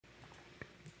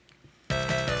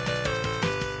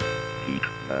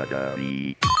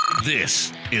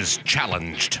This is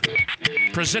Challenged,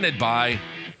 presented by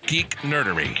Geek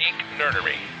Nerdery.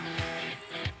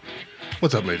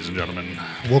 What's up, ladies and gentlemen?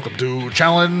 Welcome to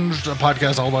Challenged, a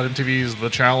podcast all about MTV's The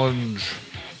Challenge.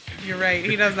 You're right.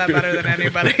 He does that better than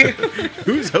anybody.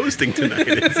 Who's hosting tonight?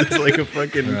 It's like a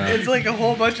fucking. It's like a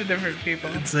whole bunch of different people.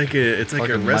 It's like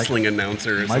a wrestling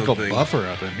announcer or Michael something. Buffer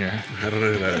up in here. I don't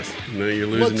know who that is. No, you're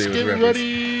losing Let's me get with reference.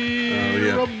 ready. Oh,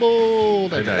 yeah. Rumble.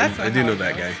 That guy. That's I not do how know it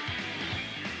that goes. guy.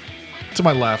 To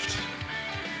my left,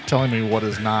 telling me what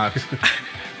is not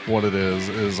what it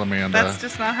is Amanda. That's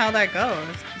just not how that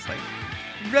goes. It's like,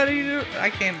 ready to... I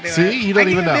can't do it. See, you don't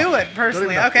even know. I can't do it Don't personally.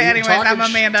 even know. Okay, You anyways, talking I'm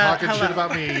Amanda. Talking Hello. shit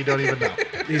about me, you don't even know.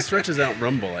 He stretches out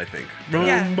Rumble, I think.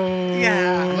 Yeah. Rumble.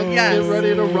 Yeah. Let's Yes. get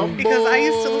ready to rumble. Because I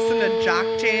used to listen to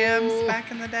jock jams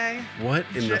back in the day. What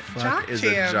in the fuck is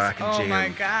a jock jam? Oh my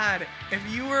god. If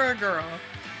you were a girl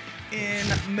in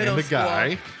middle And the school...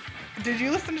 guy. Did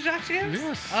you listen to jock jams?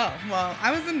 Yes. Oh, well,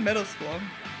 I was in middle school.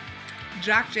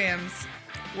 Jock jams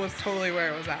was totally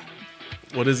where it was at.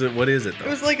 What is it? What is it though? It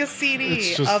was like a CD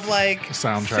It's just of like a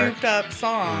soundtrack. souped up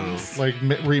songs. Like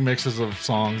remixes of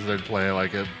songs they'd play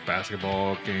like at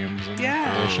basketball games and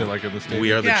Yeah. shit like in the stadium.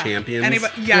 We Are the Champions.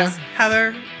 Anybody? Yes, Yeah.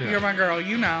 Heather, Yeah. you're my girl.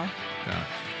 You know, Yeah.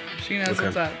 she knows Okay.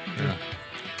 what's up. Yeah.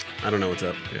 I don't know what's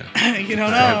up. Yeah. You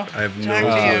don't know. I have no Jock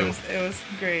clue. jams. It was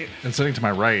great. And sitting to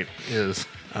my right is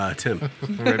Tim.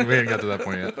 we ain't got to that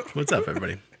point yet. What's up,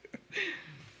 everybody?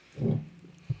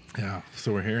 Yeah.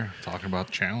 So we're here talking about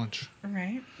the challenge.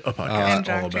 Right? A podcast And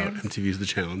Jock all about jams. MTV's The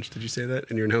Challenge. Did you say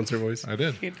that in your announcer voice? I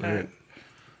did. He Hey did.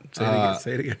 All right.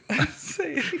 Say it again.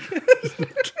 Say it again.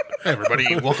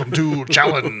 everybody, welcome to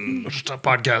Challenge, a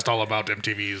podcast all about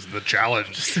MTV's The Challenge.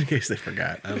 Just in case they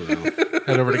forgot. I don't know.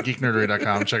 Head over to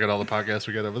geeknerdery.com. Check out all the podcasts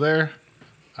we got over there.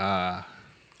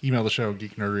 Email the show,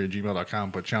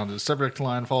 geeknerdery@gmail.com. Put challenge in the subject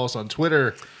line. Follow us on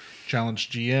Twitter,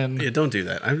 ChallengeGN. Yeah, don't do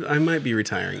that. I might be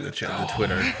retiring the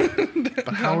Twitter.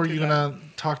 But how are you going to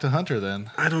talk to Hunter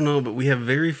then? I don't know, but we have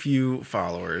very few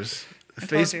followers. I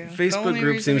told you. The Facebook only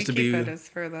group reason seems to we keep be it is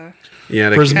for the... yeah.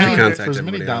 To For as, keep many, contact for as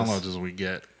many everybody downloads else. as we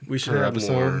get We should per have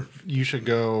episode, more. you should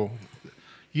go...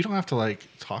 You don't have to like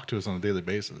talk to us on a daily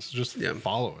basis. Just Yeah.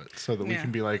 follow it so that we Yeah.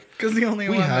 can be like, Because the only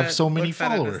we one have that so many looks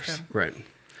at it is followers. him. Right.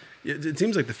 It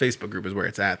seems like the Facebook group is where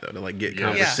it's at, though, to like get Yes.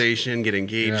 conversation, get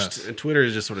engaged. Yes. And Twitter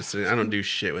is just sort of sitting. I don't do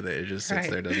shit with it. It just sits Right.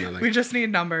 there, does nothing. We just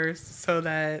need numbers so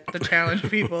that the challenge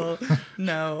people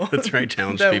know That's right,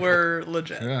 challenge that people. we're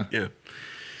legit. yeah. Yeah.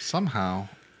 Somehow,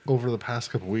 over the past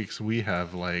couple weeks, we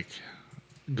have like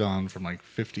gone from like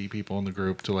 50 people in the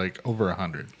group to like over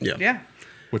 100, Yeah. Yeah.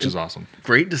 which is awesome.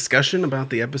 Great discussion about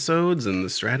the episodes and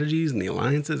the strategies and the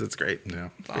alliances. It's great. Yeah.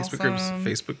 Awesome.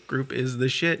 Facebook group is the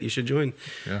shit. You should join.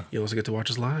 Yeah. You also get to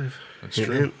watch us live. That's Hint,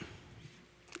 true. hint.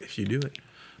 If you do it.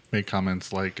 Make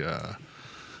comments like,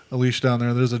 Alicia down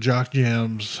there, there's a Jock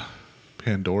Jams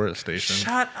Pandora station.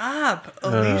 Shut up,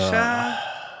 Alicia.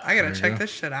 I gotta you check go.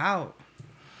 this shit out.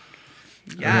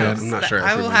 Yeah, Yes, I'm not sure I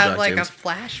I approve will of have Jock like Jams. a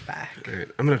flashback. All right.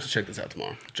 I'm going to have to check this out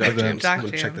tomorrow. Jock then- Jams. Jock I'm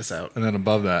going to check Jams. this out. And then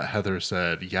above that, Heather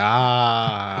said,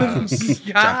 yes,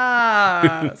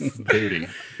 Yes. booty.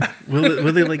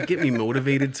 Will they like get me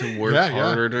motivated to work Yeah,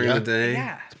 harder during yeah. the day?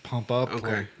 Yeah. Pump up. Okay.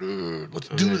 Like, dude, let's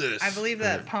do this. I believe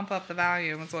that Pump Up the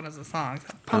Volume is one of the songs.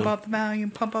 Pump up the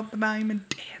volume, and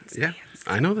dance. Yeah.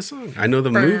 I know the song. I know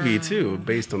the movie too,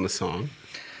 based on the song,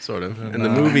 sort of. And the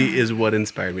movie is what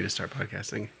inspired me to start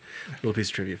podcasting. A little piece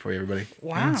of trivia for you, everybody.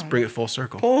 Wow. Let's bring it full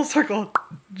circle. Full circle.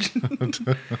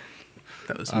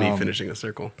 That was me finishing a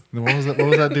circle. Then what was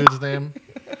that dude's name?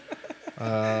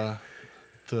 The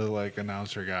like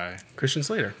announcer guy. Christian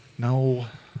Slater. No,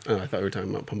 Oh, I thought we were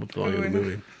talking about Pump Up the Volume, the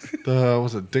Wait. movie.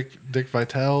 was it Dick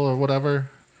Vitale or whatever?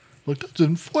 Like that's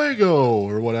in Fuego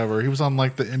or whatever. He was on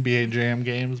like the NBA Jam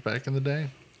games back in the day.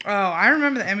 Oh, I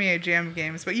remember the NBA Jam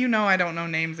games, but you know I don't know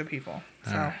names of people.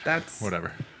 So Alright. that's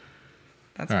Whatever.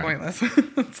 that's Alright. pointless.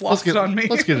 It's lost on me.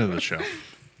 Let's get into the show.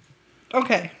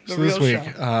 Okay. The So real this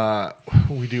week, show.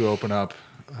 we do open up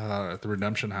at the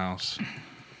Redemption House,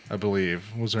 I believe.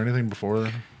 Was there anything before?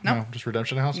 Nope. No, just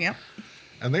Redemption House? Yep.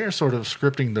 And they are sort of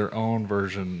scripting their own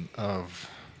version of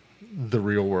the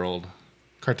real world,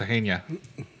 Cartagena.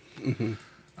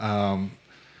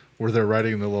 Where they're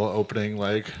writing the little opening,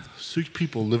 like, 6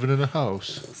 people living in a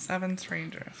house. 7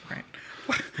 strangers, right?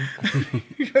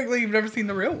 You act like you've never seen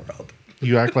the real world.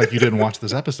 You act like you didn't watch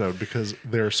this episode because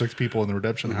there are 6 people in the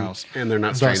Redemption House. And they're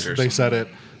not Thus, strangers. they said it,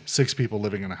 6 people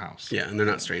living in a house. Yeah, and they're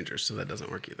not strangers, so that doesn't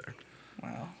work either.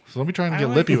 Wow. So let me try and I get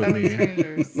like lippy with 7 me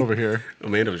strangers. over here.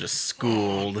 Amanda was just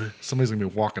schooled. Somebody's going to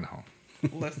be walking home.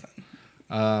 Listen.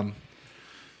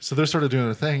 So they're sort of doing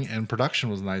their thing, and production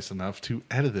was nice enough to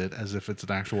edit it as if it's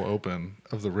an actual open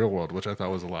of the real world, which I thought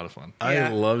was a lot of fun. I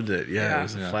loved it. Yeah, Yeah. it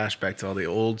was a flashback to all the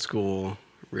old school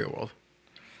Real World.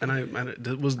 And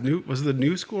was the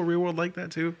new school Real World like that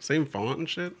too? Same font and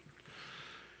shit.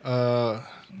 No.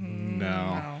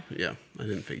 No. Yeah, I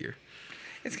didn't figure.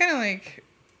 It's kind of like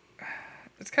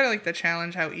the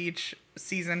challenge, how each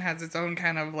season has its own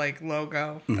kind of like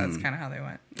logo. That's kind of how they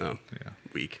went. Oh, Yeah.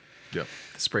 weak. Yep.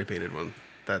 The spray painted one.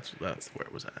 That's where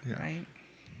it was at. Yeah. Right.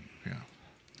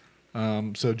 Yeah.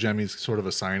 So Jemmy's sort of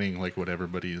assigning like what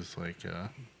everybody's like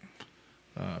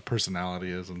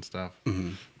personality is and stuff.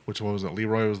 Mm-hmm. Which one was it?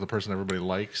 Leroy was the person everybody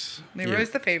likes. Leroy's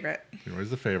the favorite. Leroy's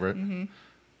the favorite.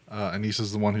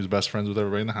 Anissa's the one who's best friends with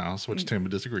everybody in the house, which Tim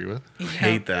would disagree with. Yeah.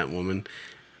 Hate that woman.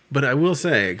 But I will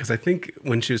say, because I think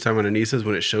when she was talking about Anissa's,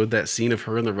 when it showed that scene of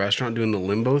her in the restaurant doing the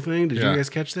limbo thing, did you guys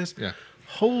catch this? Yeah.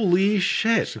 Holy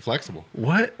shit. She's flexible.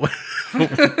 What was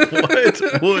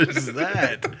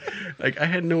that? Like, I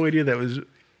had no idea that was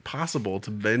possible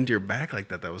to bend your back like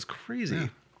that. That was crazy. Yeah.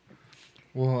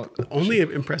 Well, Only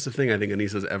impressive thing I think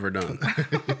Anissa's ever done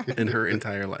in her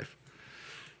entire life.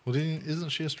 well, isn't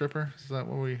she a stripper? Is that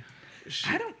what we?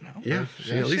 I don't know. Yeah,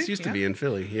 she at least used to Yeah. be in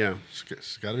Philly. Yeah.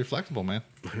 She's got to be flexible, man.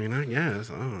 I mean, I guess.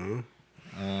 I don't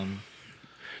know.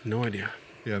 No idea.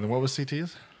 Yeah. And then what was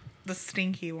CT's? The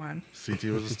stinky one. CT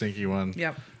was a stinky one.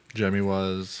 Yep. Jemmy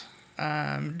was.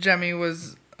 Jemmy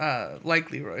was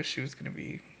like Leroy. She was going to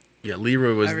be Yeah,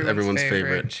 Leroy was everyone's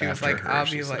favorite. She was after like her,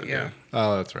 obvious, she like said, yeah.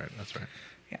 Oh, that's right. That's right.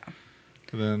 Yeah.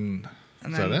 And then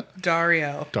And is then that it?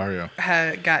 Dario Dario.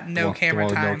 had got no The camera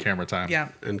one with time. No camera time. Yeah.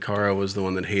 And Cara was the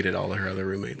one that hated all of her other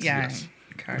roommates. Yeah. Yes.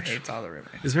 Cara hates all the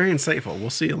roommates. It's very insightful. We'll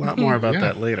see a lot more about Yeah.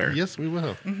 that later. Yes, we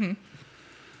will.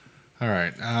 All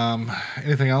right.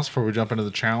 Anything else before we jump into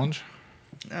the challenge?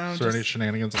 Oh, Is there any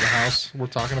shenanigans in the house we're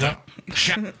talking about?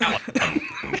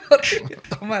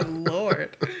 oh my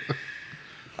lord.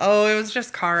 Oh, it was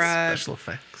just Cara Special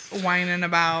effects. whining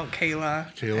about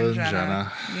Kayla. Kayla and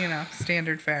Jenna. You know,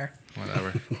 standard fare.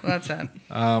 Whatever. That's it.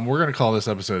 We're going to call this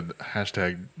episode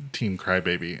hashtag Team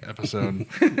Crybaby episode,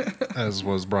 as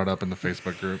was brought up in the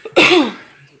Facebook group.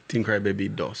 Team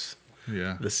Crybaby Dos,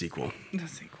 Yeah. the sequel. The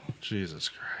sequel. Jesus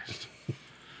Christ.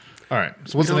 All right.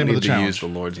 So what's the We name don't of the need to use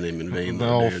challenge? the Lord's name in vain.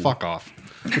 No, dude. fuck off.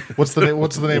 What's the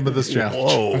name of this challenge?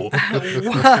 Whoa.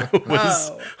 Whoa.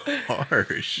 was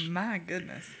harsh. My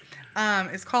goodness.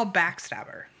 It's called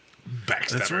Backstabber. Backstabber.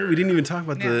 That's right. We didn't even talk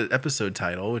about the episode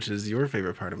title, which is your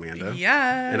favorite part, Amanda.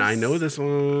 Yes. And I know this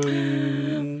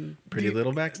one. Pretty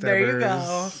Little Backstabbers. There you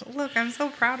go. Look, I'm so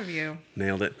proud of you.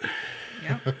 Nailed it.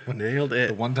 Yep. Nailed The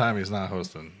it. one time he's not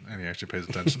hosting, and he actually pays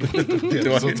attention to what the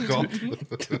episode's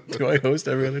called. Do I host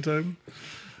every other time?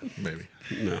 Maybe.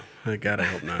 No. God, I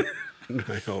hope not.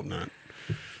 I hope not.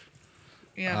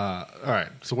 Yeah. All right.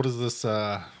 So what does this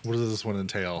one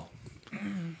entail?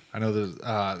 I know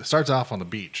it starts off on the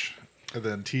beach, and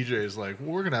then TJ is like,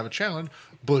 well, "We're gonna have a challenge,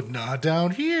 but not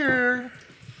down here."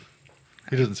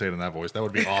 He doesn't say it in that voice. That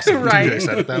would be awesome if Right. TJ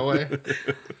said it that way.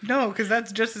 No, because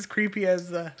that's just as creepy as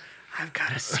the I've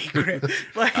got a secret.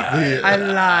 Like, I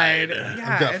lied.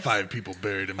 Yeah, I've got it's- 5 people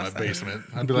buried in my basement.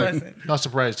 I'd be like, Listen. not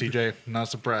surprised, TJ. Not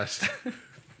surprised.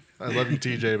 I love you,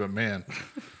 TJ, but man,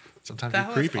 sometimes That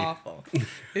you're was creepy. awful.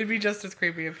 It'd be just as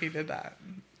creepy if he did that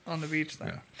on the beach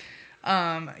then.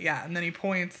 Yeah, and then he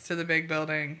points to the big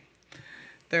building.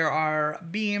 There are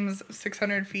beams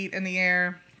 600 feet in the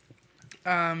air.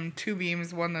 2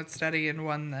 beams, one that's steady and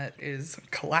one that is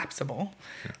collapsible.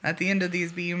 Yeah. At the end of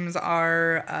these beams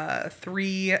are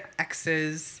 3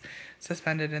 X's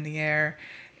suspended in the air,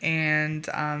 and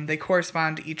they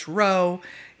correspond to each row.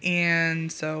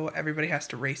 And so everybody has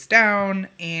to race down,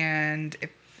 and if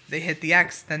they hit the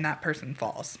X, then that person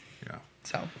falls. Yeah.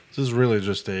 So This is really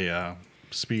just a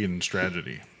speed and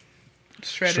strategy.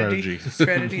 strategy.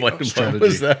 What Strategy.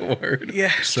 was that word?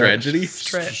 Yeah. Strategy?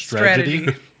 Strategy.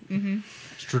 Mm-hmm.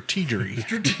 Strategery.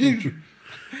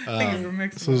 I think we were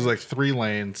mixing So there's like 3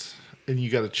 lanes, and you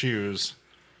got to choose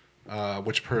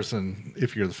which person,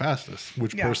 if you're the fastest,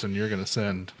 which Yeah. person you're going to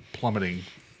send plummeting,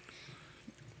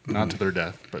 not to their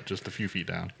death, but just a few feet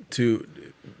down.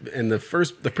 And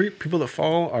the people that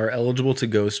fall are eligible to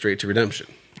go straight to redemption.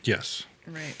 Yes.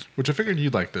 Right. Which I figured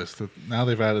you'd like this. That now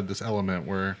they've added this element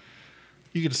where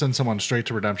you get to send someone straight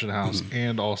to Redemption House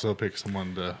and also pick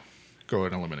someone to go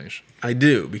in elimination. I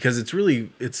do, because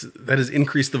that has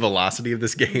increased the velocity of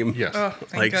this game. Yes. Oh,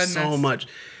 thank Like goodness. so much.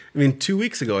 I mean, 2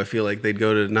 weeks ago, I feel like they'd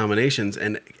go to nominations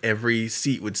and every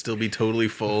seat would still be totally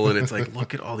full. And it's like,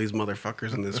 look at all these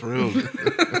motherfuckers in this room.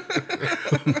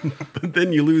 But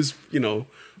then you lose,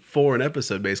 4 an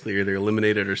episode, basically. You're either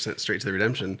eliminated or sent straight to the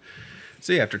redemption.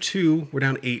 So yeah, after 2, we're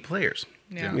down 8 players.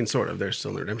 Yeah. I mean, sort of. They're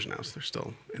still in the redemption house. They're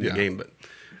still in the Yeah. game, but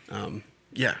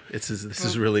this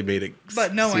has really made it.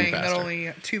 But knowing seem that faster.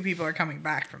 only 2 people are coming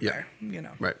back from Yeah. there, you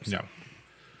know. Right. Yeah.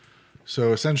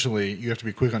 So essentially, you have to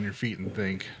be quick on your feet and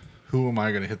think, who am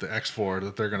I going to hit the X for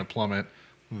that they're going to plummet,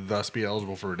 thus be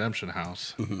eligible for Redemption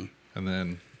House, and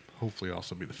then hopefully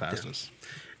also be the fastest.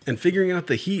 And figuring out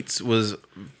the heats was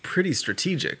pretty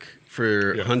strategic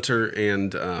for Yeah. Hunter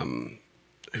and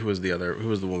who was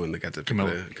the woman that got to pick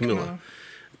Camilla. Camilla.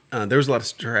 There was a lot of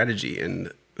strategy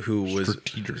in who was.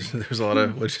 Strategy. There was a lot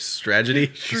of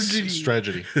strategy.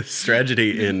 Strategy.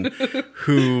 Strategy in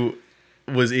who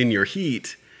was in your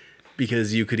heat,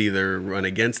 because you could either run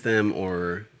against them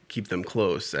or keep them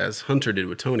close, as Hunter did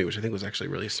with Tony, which I think was actually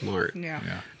really smart. Yeah.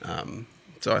 Yeah.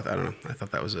 So I don't know. I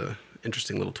thought that was a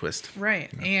interesting little twist. Right.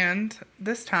 And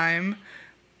this time,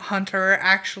 Hunter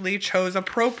actually chose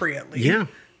appropriately. Yeah.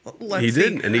 Let's He see.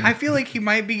 did, and he- I feel like he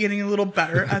might be getting a little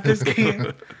better at this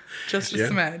game. Just a Yeah.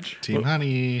 smidge. Team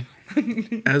Honey.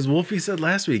 As Wolfie said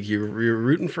last week, you're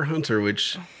rooting for Hunter,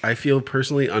 which I feel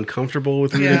personally uncomfortable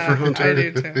with rooting Yeah, for Hunter. I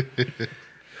do too.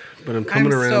 But I'm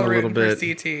coming around still a little rooting bit. for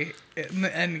CT in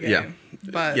the end game. Yeah.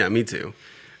 But Yeah, me too.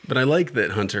 But I like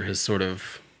that Hunter has sort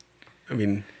of, I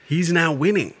mean, he's now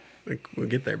winning. Like, we'll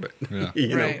get there, but Yeah.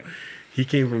 you Right. know, he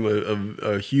came from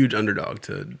a huge underdog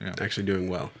to Yeah. actually doing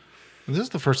well. And this is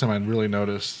the first time I really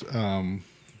noticed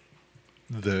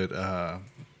that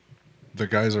the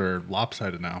guys are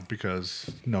lopsided now because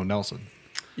no Nelson.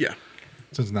 Yeah.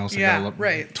 Since Nelson Yeah, got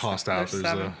right. tossed out, There's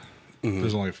there's 7.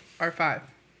 there's only or 5.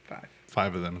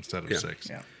 5 of them instead of Yeah. 6.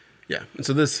 Yeah. Yeah. And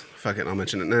so this, fuck it, I'll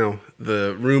mention it now.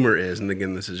 The rumor is, and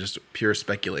again, this is just pure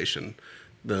speculation.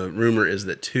 The rumor is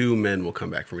that 2 men will come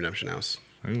back from Redemption House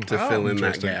Ooh. to Oh. fill in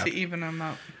that Interesting. gap. To even them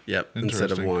up. Yep.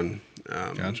 Instead of Interesting.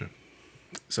 1. Gotcha.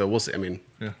 So we'll see. I mean,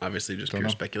 Yeah. obviously just Don't pure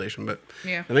know. speculation, but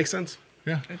Yeah. that makes sense.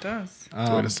 Yeah. It does. It's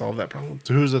a way to solve that problem.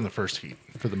 So who's in the first heat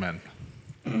for the men?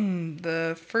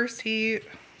 The first heat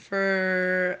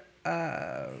for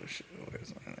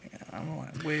where's my thing?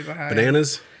 I'm way behind.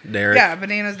 Bananas, Derek. Yeah,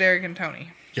 Bananas, Derek, and Tony.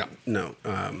 Yeah. No,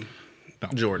 No.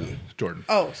 Jordan. Jordan.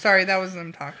 Oh, sorry, that was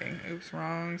them talking. Oops,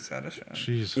 wrong set of shit.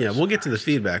 Jesus. Yeah, we'll get to the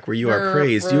feedback where you are Brr,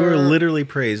 praised. You are brr. literally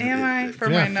praised. Am I for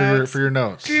Yeah, my notes? for your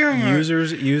notes. Damn it.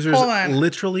 Users Hold on.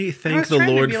 literally I thank was the trying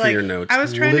to Lord be for like- your notes. I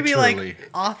was trying to be Literally. like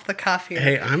off the cuff here.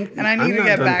 Hey, I'm and I need to not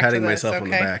get done back patting to this, myself okay? on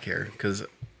the back here because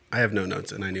I have no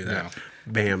notes and I knew that. Yeah.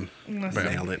 Bam. Listen.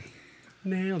 Nailed it.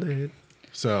 Nailed it.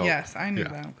 So Yes, I knew yeah.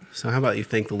 that. So how about you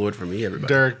thank the Lord for me,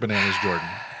 everybody? Derek, Bananas, Jordan.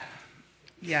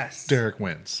 Yes. Derek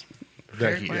wins. That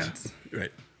Derek heat wins.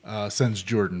 Right. sends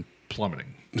Jordan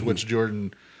plummeting. To which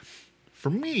Jordan, for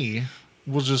me,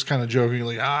 was just kind of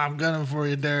jokingly, I'm gunning for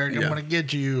you, Derek. I'm Yeah. going to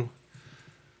get you.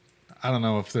 I don't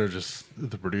know if they're just,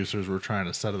 the producers were trying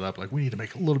to set it up like, we need to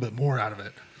make a little bit more out of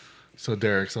it. So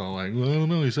Derek's all like, well, I don't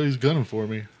know. He said he's gunning for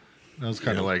me. I was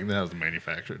kind of like, that was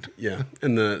manufactured. Yeah.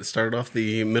 And started off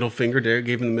the middle finger. Derek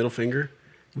gave him the middle finger.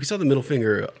 We saw the middle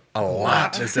finger a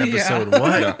lot this Yeah. episode.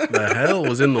 What the hell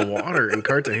was in the water in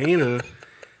Cartagena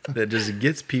that just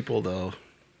gets people to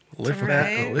lift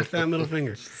Right. that middle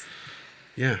finger?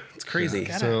 Yeah, it's crazy.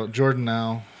 Get So Jordan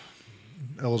now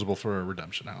eligible for a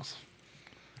redemption house.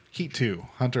 Heat 2,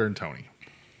 Hunter and Tony.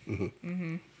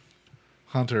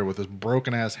 Hunter with his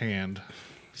broken ass hand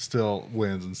still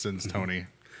wins and sends Tony.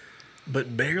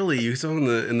 But barely. You saw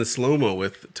in the slow mo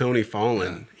with Tony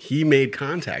falling. He made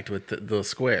contact with the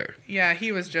square. Yeah,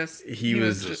 he was just. He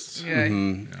was just- Yeah.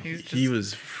 Mm-hmm. He was just. He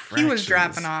was. He was fractions.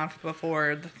 dropping off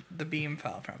before the beam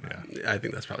fell from him. I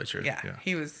think that's probably true. Yeah, Yeah.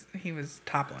 he was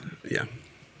toppling Yeah.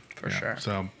 for Yeah, sure.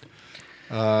 So,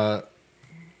 all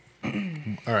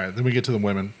right, then we get to the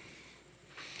women.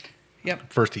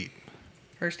 Yep. First heat.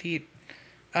 First heat.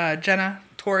 Jenna,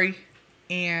 Tori,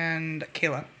 and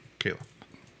Kayla. Kayla.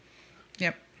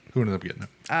 Yep. Who ended up getting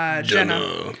it?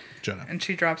 Jenna. Jenna. And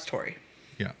she drops Tori.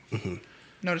 Yeah.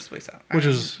 Noticeably so. Which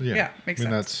is, yeah. makes I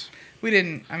mean, sense.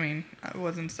 It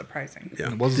wasn't surprising.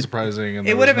 Yeah. it wasn't surprising. And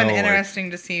It there would have was been no, like- interesting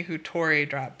to see who Tori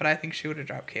dropped, but I think she would have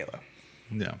dropped Kayla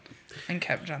yeah. and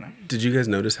kept Jenna. Did you guys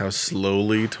notice how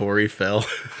slowly Tori fell?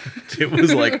 It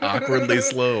was like awkwardly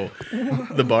slow.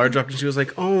 The bar dropped and she was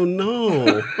like, oh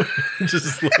no.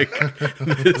 Just like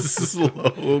this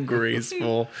slow,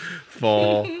 graceful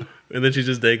fall. And then she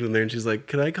just dangling there and she's like,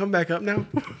 can I come back up now?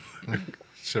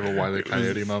 She had a Wile E.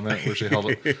 Coyote moment where she held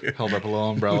up a little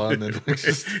umbrella and then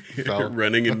just fell.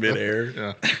 Running in midair.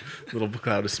 Yeah. Little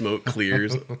cloud of smoke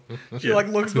clears. She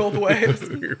looks both ways.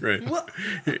 Right. What?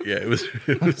 Yeah, it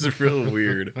was real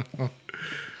weird. All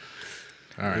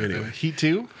right. Anyway. Heat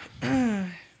 2.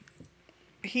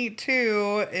 Heat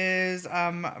 2 is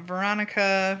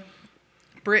Veronica,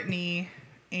 Brittany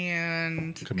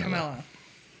and Camilla.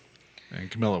 And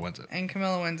Camilla wins it. And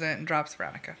Camilla wins it and drops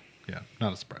Veronica. Yeah,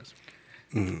 not a surprise.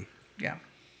 Yeah.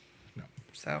 No.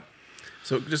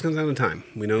 So it just comes down to time.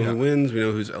 We know who wins. We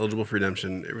know who's eligible for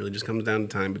redemption. It really just comes down to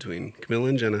time between Camilla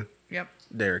and Jenna. Yep.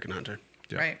 Derek and Hunter.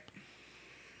 Yeah. Right.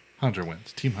 Hunter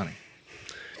wins. Team Honey.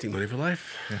 Team Honey for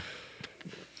life. Yeah.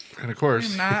 And of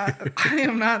course, I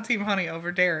am not Team Honey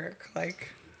over Derek. Like,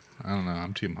 I don't know.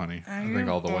 I'm Team Honey. I think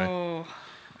all the way. Oh,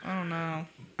 I don't know.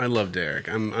 I love Derek.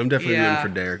 I'm definitely rooting for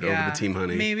Derek over the Team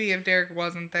Honey. Maybe if Derek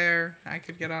wasn't there, I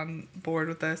could get on board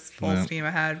with this full steam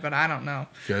ahead, but I don't know.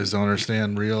 You guys don't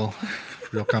understand real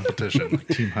competition. Like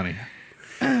Team Honey.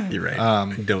 You're right.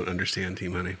 I don't understand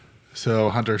Team Honey. So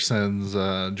Hunter sends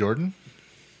Jordan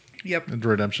Yep. into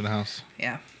Redemption House.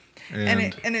 Yeah.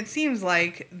 And it seems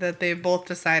like that they both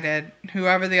decided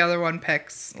whoever the other one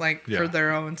picks, like for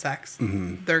their own sex,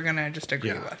 they're gonna just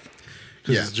agree with.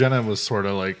 Because Jenna was sort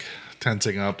of like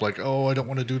tensing up, like, "Oh, I don't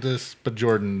want to do this," but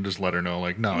Jordan just let her know,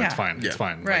 like, "No, it's fine, it's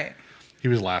fine." Right. Like, he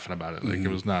was laughing about it, like it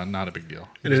was not a big deal.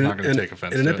 He And was not going to take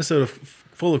offense. In an to it. episode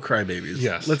full of crybabies.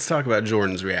 Yes. Let's talk about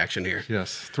Jordan's reaction here.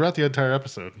 Yes, throughout the entire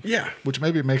episode. Yeah. Which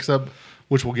maybe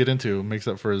which we'll get into, makes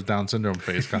up for his Down syndrome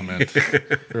face comment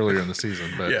earlier in the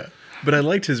season. But Yeah. But I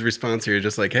liked his response here,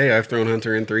 just like, "Hey, I've thrown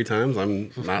Hunter in 3 times.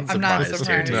 I'm not surprised."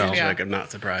 Here, TJ. No. Yeah. Like, I'm not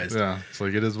surprised. yeah, it's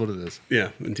like it is what it is. Yeah.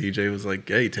 And TJ was like,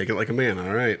 "Hey, take it like a man.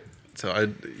 All right."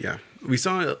 So we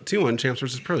saw it too on Champs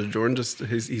vs. Pros. Jordan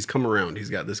he's come around.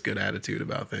 He's got this good attitude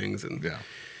about things, and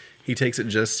he takes it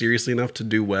just seriously enough to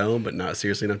do well, but not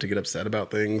seriously enough to get upset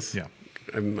about things. Yeah.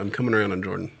 I'm coming around on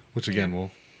Jordan. Which again will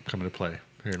come into play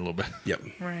here in a little bit. Yep.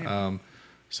 Right.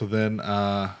 So then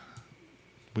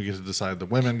we get to decide the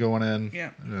women going in.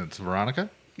 Yeah. And it's Veronica.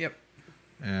 Yep.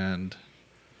 And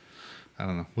I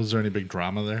don't know. Was there any big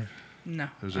drama there? No.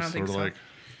 It was I just don't sort of think like,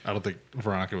 I don't think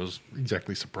Veronica was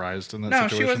exactly surprised in that No,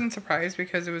 situation. she wasn't surprised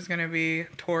because it was going to be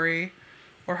Tori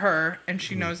or her, and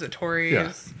she knows that Tori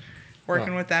is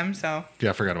working with them. So Yeah,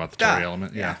 I forgot about the Duh. Tory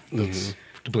element. Yeah. That's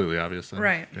completely obvious. Then.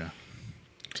 Right. Yeah.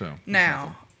 So.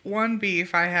 now, one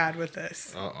beef I had with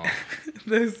this,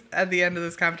 this at the end of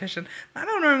this competition. I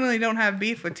normally don't have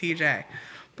beef with TJ,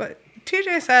 but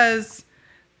TJ says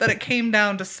that it came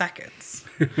down to seconds.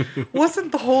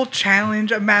 Wasn't the whole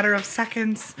challenge a matter of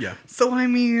seconds? Yeah. So I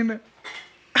mean,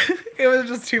 it was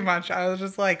just too much. I was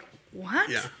just like, what?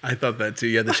 Yeah, I thought that too.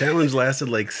 Yeah, the challenge lasted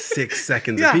like 6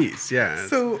 seconds Yeah. apiece. Yeah.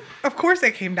 So of course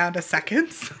it came down to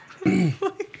seconds.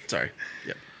 Sorry.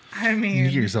 Yep. I You mean,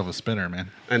 get yourself a spinner,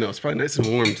 man. I know, it's probably nice and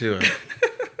warm too.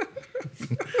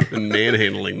 Been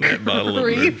manhandling that bottle of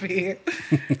creepy.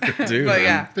 Dude, But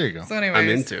yeah. There you go. So anyways, I'm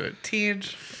into it. Tej,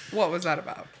 what was that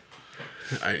about?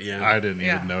 I I didn't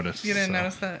even notice. You didn't so.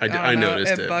 notice that? I don't know.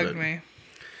 noticed it, It bugged but- me.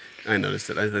 noticed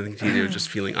it. I think TJ was just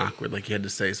feeling awkward, like he had to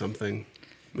say something.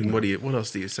 I mean, what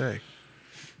else do you say?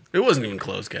 It wasn't even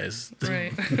close, guys.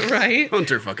 Right. Right.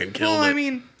 Hunter fucking killed Well,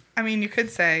 it. I mean, you could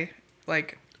say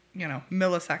like,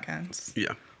 milliseconds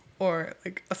Yeah. or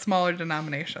like a smaller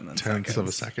denomination than Tenths of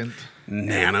a seconds. second.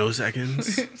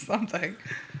 Nanoseconds. Something.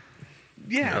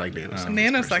 Yeah. I like nanoseconds.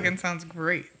 Nanosecond sounds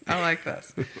great. I like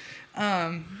this.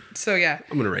 So yeah,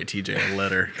 I'm gonna write TJ a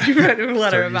letter. you read a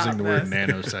letter Start about using the word this.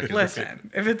 nanosecond. Listen,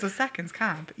 if it's a seconds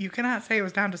comp, you cannot say it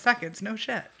was down to seconds. No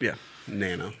shit. Yeah,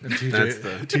 nano. And TJ, That's the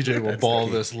TJ will ball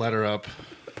this letter up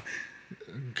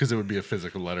because it would be a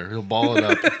physical letter. He'll ball it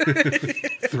up,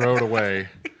 throw it away,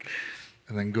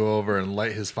 and then go over and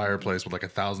light his fireplace with like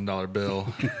 $1,000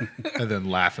 bill, and then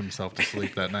laugh himself to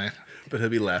sleep that night. But he'll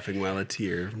be laughing while a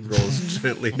tear rolls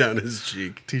gently down his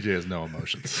cheek. TJ has no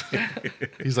emotions.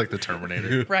 He's like the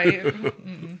Terminator. Right.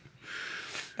 Mm-mm.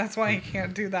 That's why he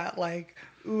can't do that like,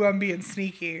 ooh, I'm being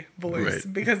sneaky voice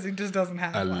Right. because he just doesn't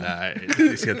have I one. lied.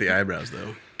 He's got the eyebrows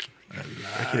though.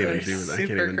 I can't even do that. I can't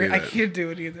Super even great. do I that. can't do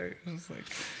it either. It's like,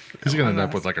 He's gonna I'm end up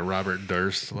not- with like a Robert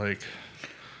Durst, like,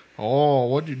 oh,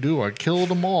 what'd you do? I killed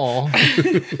them all.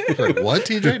 Like, what,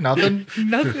 TJ? Nothing.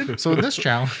 nothing. So in this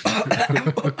challenge,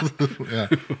 yeah.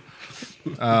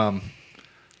 All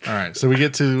right, so we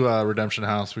get to Redemption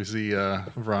House. We see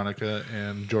Veronica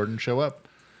and Jordan show up.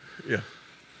 Yeah.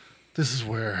 This is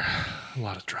where a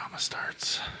lot of drama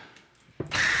starts.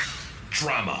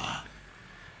 Drama.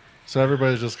 So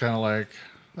everybody's just kind of like,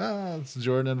 it's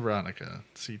Jordan and Veronica.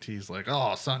 CT's like,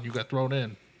 oh, son, you got thrown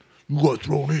in. You got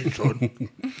thrown in, son.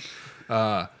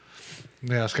 Yeah,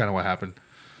 that's kind of what happened.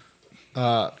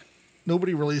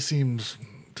 Nobody really seems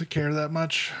to care that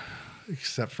much,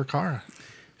 except for Kara.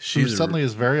 She suddenly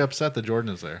is very upset that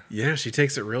Jordan is there. Yeah, she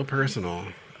takes it real personal.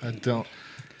 I don't.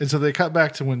 And so they cut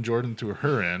back to when Jordan threw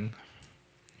her in,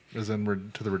 as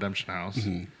in to the Redemption House.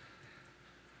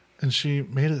 Mm-hmm. And she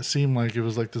made it seem like it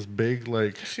was like this big,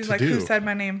 like, She's to like, do. who said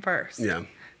my name first? Yeah.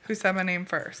 Who said my name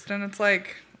first? And it's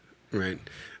like, Right.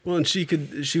 Well, and she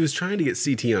was trying to get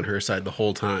CT on her side the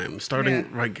whole time.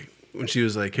 Starting like when she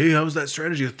was like, "Hey, how was that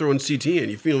strategy of throwing CT in?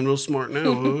 You feeling real smart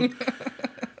now,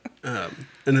 huh?"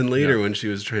 And then later when she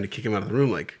was trying to kick him out of the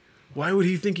room, like, "Why would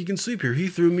he think he can sleep here? He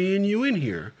threw me and you in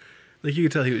here." Like you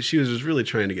could tell she was just really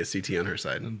trying to get CT on her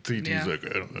side. And CT's Yeah. like,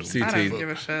 I don't know. CT. I don't give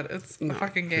a shit. It's a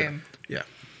fucking game. Yeah.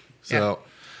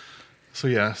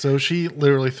 So she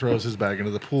literally throws his bag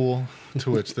into the pool,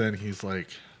 to which then he's like,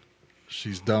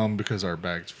 she's dumb because our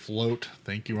bags float.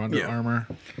 Thank you, Under Armour.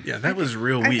 Yeah, that was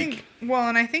real weak.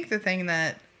 And I think the thing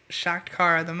that shocked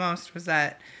Kara the most was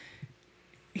that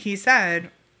he said,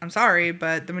 I'm sorry,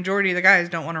 but the majority of the guys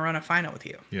don't want to run a final with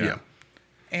you. Yeah.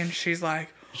 And she's like,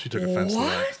 She took offense to that.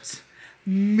 what?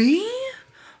 Me?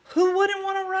 Who wouldn't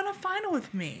want to run a final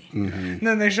with me? Mm-hmm. And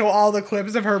then they show all the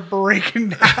clips of her breaking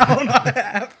down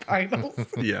at finals.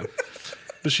 Yeah.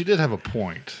 But she did have a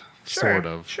point, sort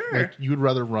of. Sure. Like, you would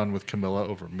rather run with Camilla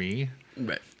over me.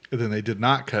 Right. And then they did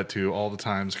not cut to all the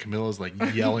times Camilla's like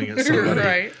yelling at somebody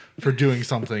Right. for doing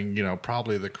something,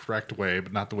 probably the correct way,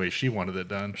 but not the way she wanted it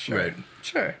done. Right.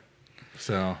 Sure.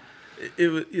 So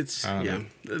It's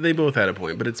they both had a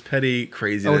point, but it's petty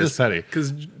craziness. Oh, it is petty.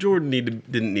 Because Jordan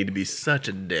didn't need to be such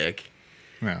a dick,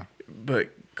 yeah. but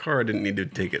Kara didn't need to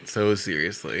take it so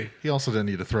seriously. He also didn't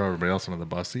need to throw everybody else under the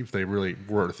bus, if they really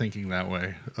were thinking that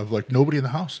way of like, nobody in the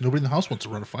house wants to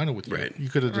run a final with you. Right. You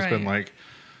could have just been like,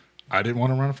 I didn't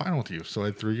want to run a final with you, so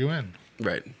I threw you in.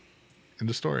 Right. End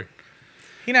of story.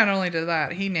 He not only did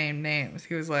that, he named names.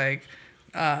 He was like,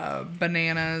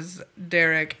 Bananas,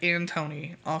 Derek, and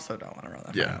Tony also don't want to run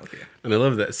that final with you. And I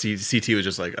love that CT was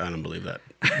just like, I don't believe that.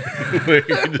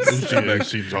 It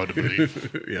seems hard to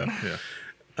believe.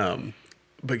 Yeah.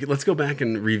 But let's go back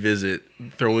and revisit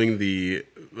throwing the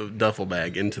duffel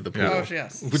bag into the pool. Yeah. Oh,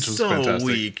 yes. Which was so fantastic.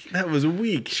 weak. That was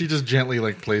weak. She just gently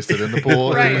like placed it in the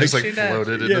pool Right, and it just like she did.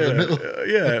 floated into the middle.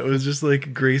 Yeah, it was just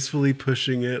like gracefully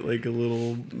pushing it like a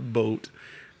little boat.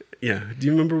 Yeah. Do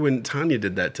you remember when Tanya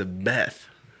did that to Beth?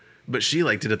 But she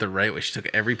like did it the right way. She took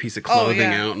every piece of clothing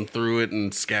out and threw it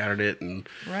and scattered it and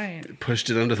pushed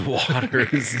it under the water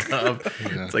and stuff.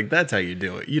 Yeah. It's like that's how you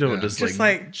do it. You don't just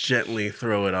like gently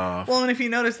throw it off. Well, and if you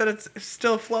notice that it's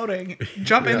still floating,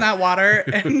 jump in that water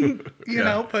and you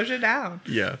know push it down.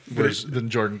 Yeah. But then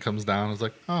Jordan comes down and is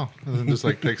like, oh, and then just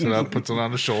like picks it up, puts it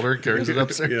on his shoulder, carries it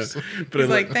upstairs. Yeah. But He's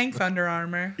like, thanks, Under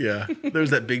Armour. Yeah, there's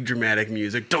that big dramatic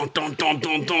music, don't,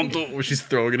 where she's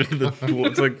throwing it into the pool.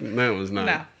 It's like that was not.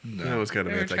 No. That was kind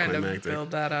of They were trying to anticlimactic.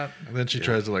 build that up. And then she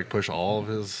tries to like push all of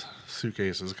his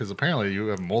suitcases because apparently you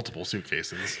have multiple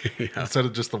suitcases instead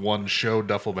of just the one show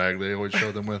duffel bag they always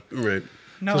show them with. Right.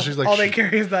 No, So she's like, all they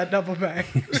carry is that double bag.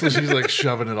 So she's like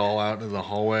shoving it all out into the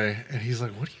hallway, and he's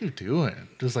like, "What are you doing?"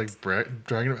 Just like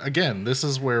dragging it. Again, this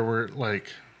is where we're like,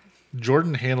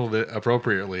 Jordan handled it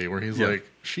appropriately, where he's like,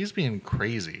 "She's being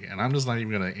crazy, and I'm just not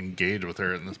even going to engage with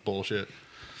her in this bullshit."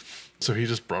 So he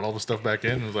just brought all the stuff back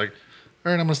in and was like,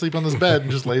 all right, I'm going to sleep on this bed,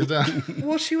 and just lays down.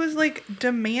 Well, she was like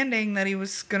demanding that he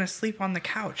was going to sleep on the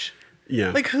couch.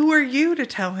 Yeah. Like, who are you to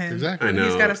tell him Exactly. I know.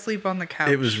 he's got to sleep on the couch?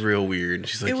 It was real weird.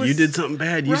 She's like, It was- you did something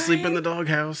bad. You sleep in Right? the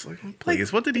doghouse. Like, oh,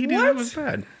 please, what did he do what? that was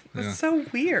bad? That's so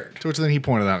weird. To which then he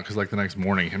pointed out, because like the next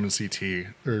morning, him and CT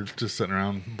are just sitting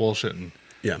around bullshitting.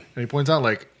 Yeah. And he points out,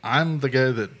 like, I'm the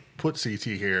guy that put CT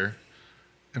here,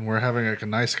 and we're having like a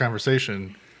nice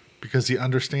conversation because he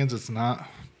understands it's not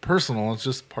personal. It's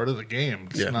just part of the game.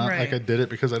 It's not Right. like I did it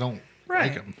because I don't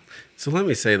like him. So let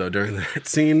me say, though, during that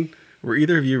scene, were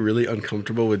either of you really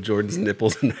uncomfortable with Jordan's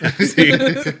nipples in that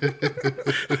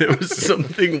scene? There was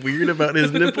something weird about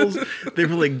his nipples. They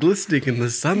were like glistening in the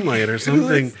sunlight or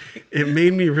something. It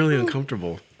made me really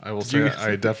uncomfortable. I will say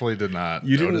I definitely did not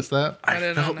You didn't- notice that. I I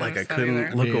didn't felt like I notice that couldn't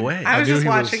either. look I mean, away. I was knew just he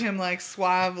watching was- him like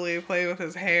suavely play with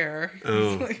his hair.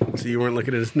 Oh, so you weren't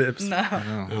looking at his nips? No.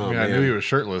 I mean, I man. knew he was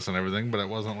shirtless and everything, but I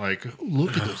wasn't like,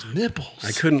 look at those nipples.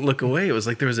 I couldn't look away. It was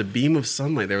like there was a beam of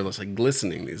sunlight. They were just like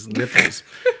glistening, these nipples.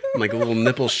 Like a little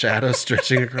nipple shadow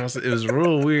stretching across it. It was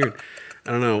real weird. I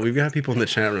don't know. We've got people in the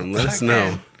chat room. Let us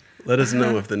know. Let us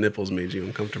know if the nipples made you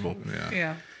uncomfortable.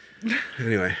 Yeah.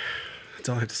 Anyway, that's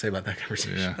all I have to say about that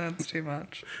conversation. Yeah. That's too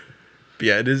much. But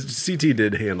yeah, it is. CT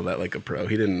did handle that like a pro.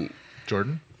 He didn't.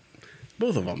 Jordan?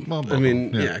 Both of them. Well, both I mean,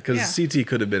 of them, yeah, because Yeah. CT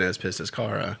could have been as pissed as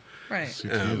Kara. Right.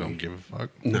 CT don't give a fuck.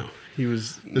 No, he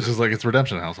was. It's just like it's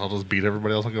Redemption House. I'll just beat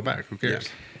everybody else and go back. Who cares?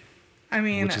 I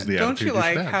mean, Which is the don't attitude you you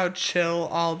like should have. how chill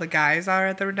all the guys are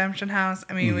at the Redemption House?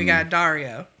 I mean, Mm-hmm. we got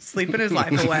Dario sleeping his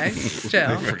life away still.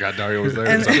 I forgot Dario was there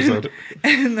in this episode.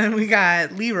 And then we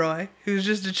got Leroy, who's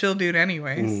just a chill dude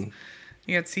anyways.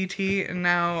 You got CT, and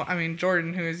now, I mean,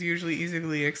 Jordan, who is usually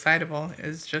easily excitable,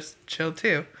 is just chill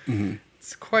too. Mm-hmm.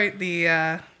 It's quite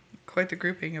the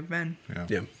grouping of men.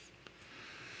 Yeah.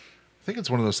 I think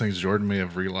it's one of those things Jordan may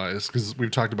have realized, because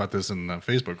we've talked about this in the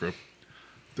Facebook group,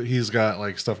 that he's got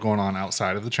like stuff going on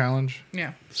outside of the challenge.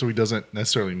 Yeah. So he doesn't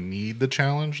necessarily need the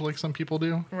challenge like some people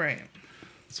do. Right.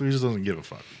 So he just doesn't give a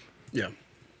fuck. Yeah.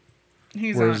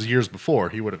 Whereas years before,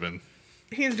 he would have been.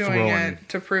 He's doing it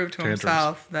to prove to tantrums.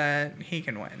 himself that he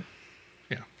can win.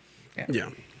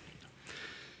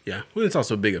 Yeah. Well, it's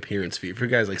also a big appearance fee for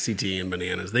guys like CT and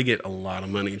Bananas. They get a lot of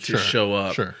money to show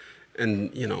up. Sure.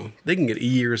 And, you know, they can get a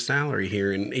year's salary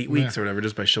here in 8 weeks or whatever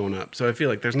just by showing up. So I feel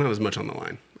like there's not as much on the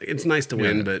line. It's nice to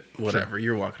win, but whatever. Sure.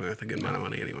 You're walking with a good amount of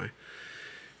money anyway.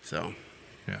 So.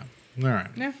 Yeah. All right.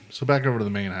 Yeah. So back over to the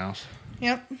main house.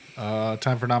 Yep.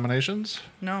 Time for nominations?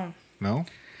 No.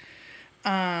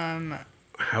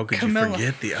 How could Camilla. you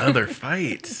forget the other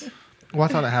fight? Well, I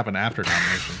thought it happened after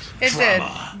nominations. It did.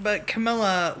 But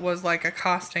Camilla was like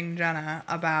accosting Jenna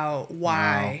about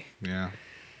why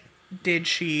did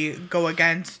she go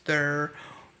against their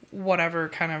whatever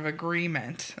kind of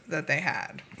agreement that they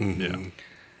had. Mm-hmm. Yeah.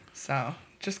 So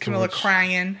just Camilla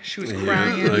crying. She was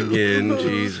crying. Again, She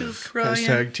Jesus. was crying.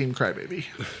 Hashtag Team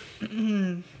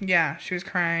Crybaby. Yeah, she was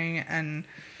crying and,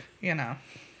 you know.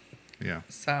 Yeah.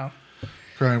 So.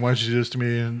 Crying, why'd you do this to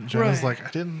me? And Jenna's Right. like,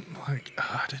 I didn't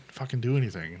fucking do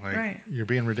anything. Like, Right. You're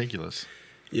being ridiculous.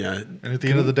 Yeah. And at the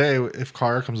end of the day, if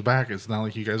Cara comes back, it's not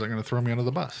like you guys are going to throw me under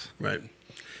the bus. Right.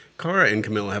 Cara and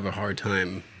Camilla have a hard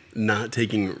time not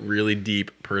taking really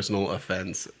deep personal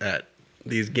offense at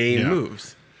these game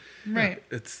moves. Right.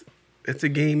 It's a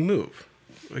game move.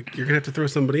 Like, you're gonna have to throw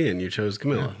somebody in. You chose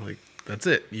Camilla. Like, that's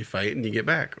it. You fight and you get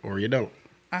back, or you don't.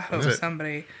 I hope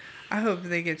I hope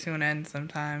they get to an end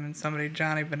sometime and somebody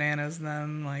Johnny Bananas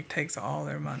them like takes all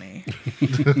their money.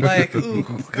 Like, ooh,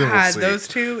 God, those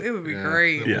two, it would be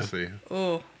great. We'll see.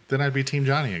 Ooh. Then I'd be Team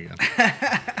Johnny again.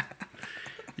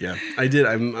 Yeah, I did.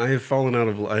 I have fallen out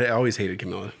of. I always hated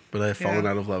Camilla, but I have fallen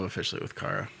out of love officially with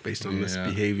Cara based on this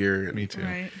behavior. Me too.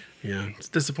 Right. Yeah, it's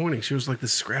disappointing. She was like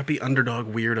this scrappy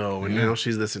underdog weirdo, and now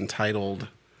she's this entitled.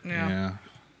 Yeah.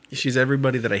 She's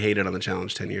everybody that I hated on the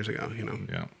challenge 10 years ago. You know.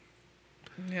 Yeah.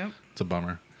 Yep. It's a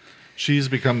bummer. She's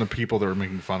become the people that were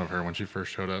making fun of her when she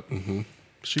first showed up. Mm-hmm.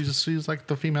 She's like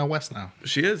the female West now.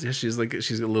 She is. Yeah, she's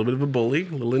a little bit of a bully,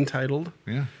 a little entitled.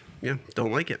 Yeah. Yeah,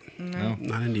 don't like it. No.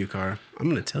 Not into you, Cara. I'm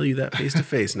going to tell you that face to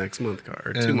face next month, Cara.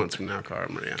 Or 2 months from now, Cara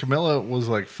Maria. Camilla was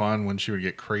like fun when she would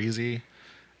get crazy.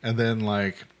 And then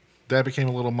like that became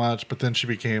a little much. But then she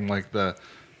became like the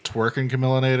twerking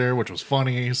Camillinator, which was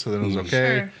funny. So then it was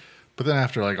okay. Sure. But then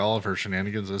after like all of her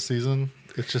shenanigans this season,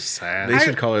 it's just sad. They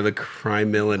should call her the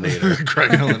Crimillinator.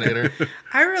 Camillinator.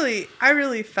 I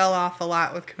really fell off a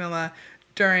lot with Camilla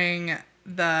during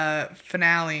the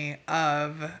finale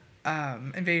of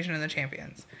Invasion of the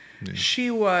Champions. Yeah. She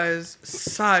was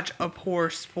such a poor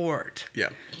sport. Yeah.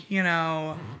 You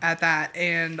know, at that.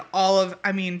 And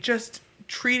just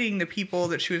treating the people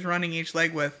that she was running each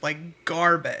leg with like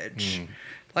garbage.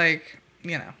 Like,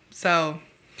 you know. So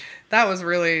that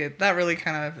really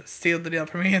kind of sealed the deal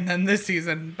for me. And then this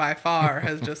season by far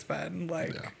has just been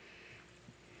like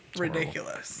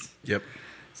ridiculous. Yep.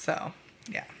 So,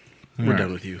 yeah. We're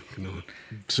done with you, Camilla.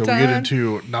 So we get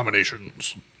into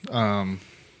nominations.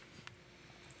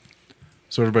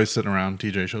 So everybody's sitting around.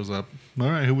 TJ shows up. All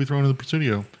right, who we throwing in the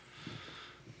studio?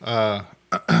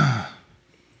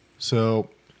 So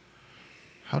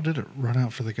how did it run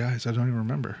out for the guys? I don't even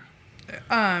remember.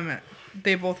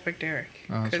 They both picked Derek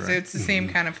because right. it's the same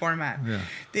kind of format. Yeah.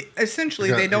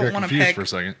 They don't want to pick. For a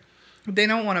second. They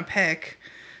don't want to pick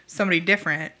somebody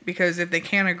different because if they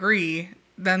can't agree,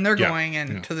 then they're going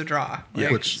into the draw. Yeah.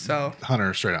 Like, So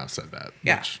Hunter straight out said that.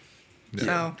 Yeah.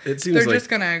 So It seems they're like- just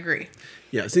gonna agree.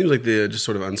 Yeah, it seems like the just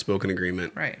sort of unspoken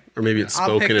agreement. Right. Or maybe it's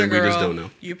I'll pick spoken the and we just girl, don't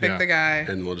know. You pick Yeah. the guy.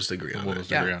 And we'll just agree on We'll it.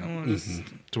 just Yeah. agree on it. and we'll just-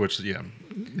 To which,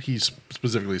 he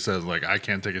specifically says, like, I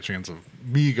can't take a chance of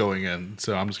me going in,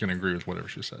 so I'm just going to agree with whatever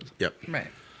she says. Yep. Right.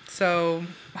 So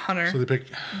Hunter So they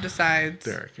picked decides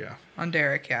Derek, yeah. on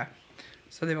Derek. Yeah.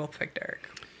 So they both pick Derek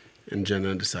And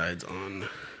Jenna decides on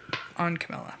on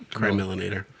Camilla.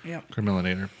 Crimillinator. Yep.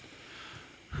 Crimillinator.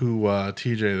 Who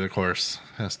TJ, of course,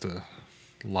 has to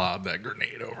lob that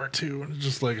grenade over to. And it's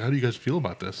just like, how do you guys feel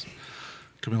about this?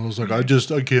 Camilla's like, I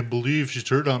can't believe she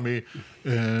turned on me.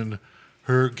 And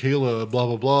her, Kayla, blah,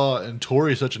 blah, blah. And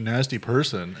Tori's such a nasty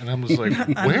person. And I'm just like,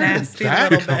 where did nasty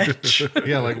that little come bitch.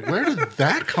 Yeah, like, where did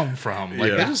that come from?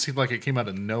 Like, Yeah. that just seemed like it came out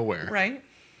of nowhere. Right.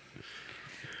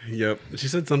 Yep. She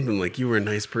said something like, you were a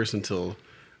nice person till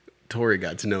Tori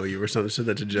got to know you or something. Said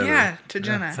that to Jenna. Yeah, to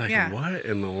Jenna. It's like, yeah. what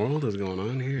in the world is going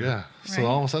on here? Yeah. So Right.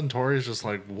 all of a sudden, Tori's just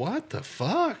like, what the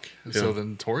fuck? So Yeah.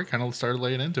 then Tori kind of started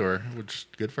laying into her, which is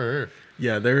good for her.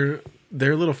 Yeah, their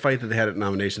little fight that they had at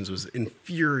nominations was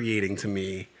infuriating to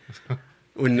me.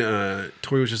 When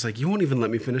Tori was just like, you won't even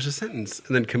let me finish a sentence.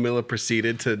 And then Camilla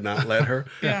proceeded to not let her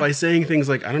Yeah. by saying things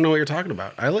like, I don't know what you're talking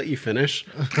about. I let you finish.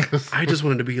 I just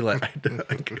wanted to be like,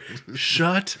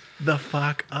 shut the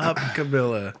fuck up,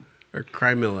 Camilla. Or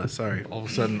Crymilla, sorry. All of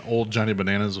a sudden, old Johnny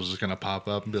Bananas was just going to pop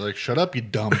up and be like, shut up, you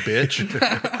dumb bitch.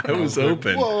 I was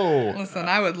open. Whoa. Listen,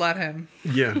 I would let him.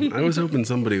 Yeah, I was hoping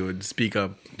somebody would speak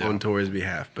up on Tori's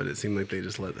behalf, but it seemed like they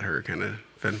just let her kind of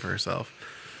fend for herself.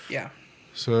 Yeah.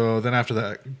 So then after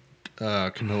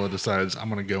that, Camilla decides, I'm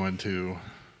going to go into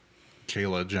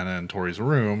Kayla, Jenna, and Tori's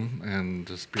room and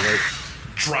just be like,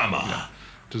 Drama.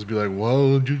 just be like,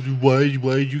 whoa, why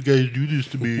did you guys do this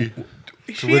to me?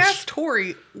 She which- asked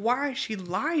Tori why she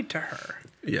lied to her.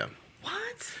 Yeah.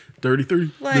 What?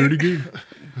 30-30. Like- 30 game.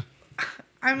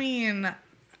 I mean,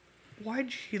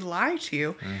 why'd she lie to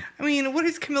you? I mean, what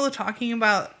is Camilla talking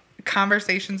about?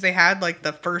 Conversations they had like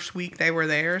the first week they were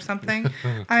there or something?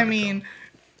 I mean,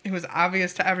 it was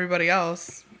obvious to everybody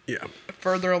else Yeah.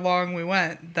 further along we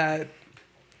went that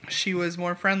she was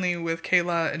more friendly with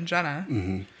Kayla and Jenna.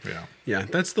 Yeah. Yeah,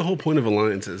 that's the whole point of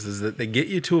alliances, is that they get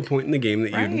you to a point in the game that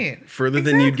you Right. further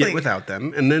than you'd get Exactly. without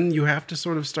them, and then you have to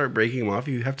sort of start breaking them off.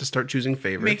 You have to start choosing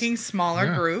favorites. Making smaller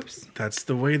Yeah. groups. That's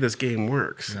the way this game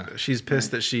works. Yeah. She's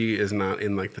pissed that she is not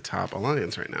in like the top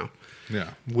alliance right now.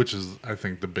 Yeah. Which is, I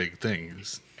think, the big thing.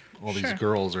 Is all these Sure.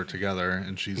 girls are together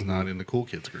and she's not in the cool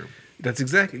kids group. That's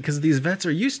exactly because these vets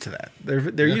are used to that.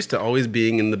 They're used to always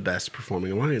being in the best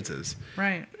performing alliances,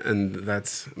 Right. and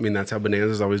that's how Bananas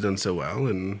has always done so well,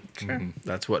 and Sure.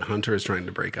 that's what Hunter is trying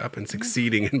to break up and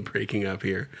succeeding in breaking up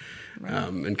here.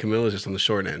 And Camilla's just on the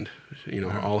short end. You know,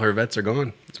 all her vets are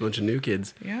gone. It's a bunch of new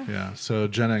kids. Yeah. Yeah. So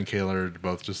Jenna and Kayla are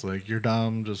both just like, you're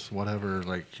dumb, just whatever.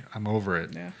 Like, I'm over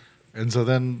it. Yeah. And so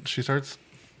then she starts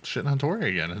shitting on Tori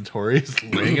again. And Tori's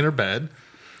laying in her bed,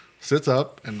 sits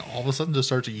up, and all of a sudden just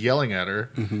starts yelling at her.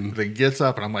 Then gets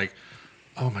up, and I'm like,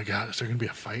 oh my God, is there going to be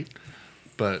a fight?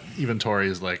 But even Tori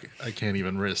is like, I can't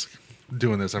even risk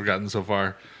doing this. I've gotten so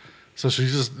far. So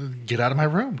she's just, get out of my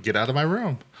room. Get out of my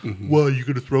room. Well, you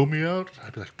going to throw me out?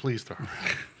 I'd be like, please throw her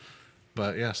out.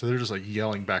 But yeah, so they're just like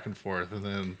yelling back and forth. And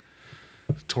then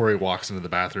Tori walks into the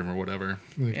bathroom or whatever.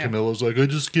 And Yeah. Camilla's like, I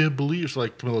just can't believe. It's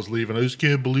like, Camilla's leaving. I just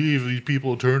can't believe these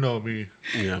people turned on me.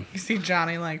 Yeah, You see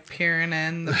Johnny like peering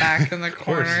in the back in the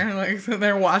corner, like so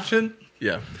they're watching.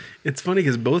 yeah. It's funny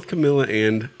because both Camilla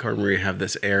and Carmarie have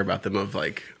this air about them of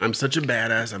like, I'm such a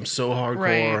badass. I'm so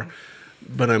hardcore, Right.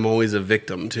 but I'm always a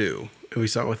victim too. And we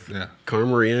saw it with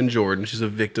Carmarie and Jordan. She's a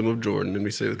victim of Jordan, and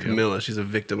we see it with Camilla. She's a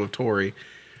victim of Tori.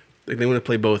 Like they want to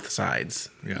play both sides.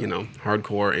 Yeah. You know,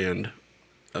 hardcore and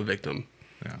a victim.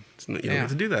 Yeah. You don't Yeah. get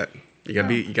to do that. You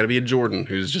gotta be a Jordan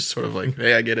who's just sort of like,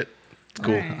 hey, I get it. It's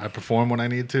cool. Right. I perform when I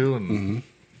need to, and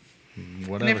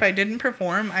whatever. And if I didn't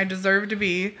perform, I deserve to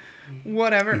be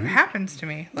whatever happens to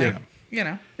me. Like, Yeah. you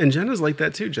know. And Jenna's like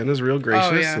that too. Jenna's real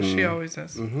gracious. Oh yeah, and she always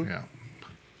is. Yeah.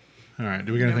 All right.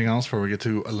 Do we got anything else before we get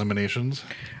to eliminations?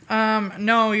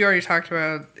 No, you already talked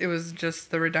about it was just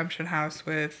the Redemption House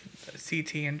with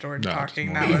CT and George No, it's talking.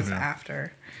 more- That was yeah.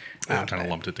 after. I kind of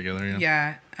lumped it together.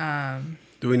 Yeah. Yeah.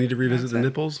 Do we need to revisit the That's it.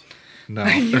 nipples? No.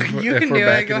 You If can we're do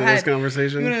back it. Go into ahead. this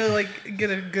conversation? You want to like get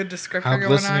a good descriptor How going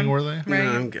glistening on? were they? Right.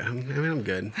 No, I'm good. I'm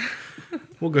good.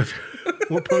 We'll go.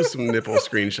 We'll post some nipple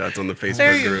screenshots on the Facebook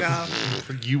There you group. go.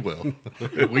 You will.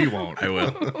 We won't. I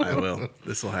will. I will.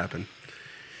 This will happen.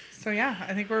 So yeah,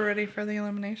 I think we're ready for the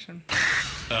elimination.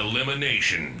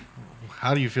 Elimination.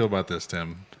 How do you feel about this,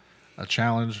 Tim? A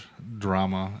challenge,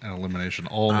 drama, and elimination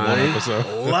all in one I episode.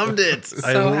 loved it.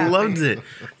 I happy. loved it.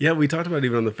 Yeah, we talked about it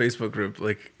even on the Facebook group.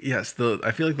 Like, yes,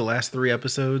 I feel like the last 3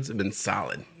 episodes have been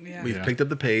solid. Yeah. We've Yeah. picked up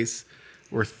the pace.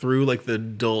 We're through like the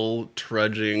dull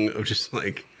trudging of just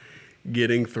like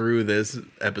getting through this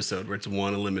episode where it's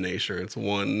one elimination, or it's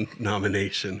one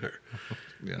nomination, or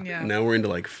Yeah. Yeah. now we're into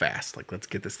like fast. Like, let's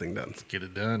get this thing done. Get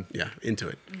it done. Yeah, into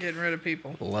it. Getting rid of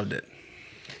people. Loved it.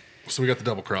 So we got the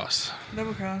double cross.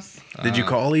 Double cross. Did you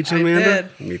call each, I Amanda?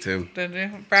 did. Me too. Did you?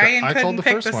 Brian I couldn't called the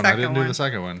pick first the one. I second didn't one. do the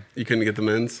second one. You couldn't get the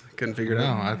men's? Couldn't figure it No,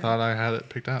 out? I thought I had it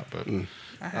picked out, but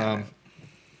I had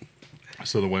it.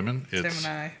 so the women, Tim it's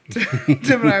and I.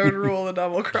 Tim and I would rule the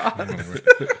double cross.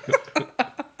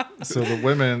 so the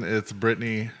women, it's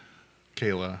Brittany,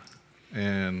 Kayla,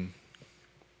 and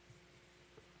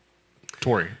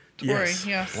Tori. Tori, Yes.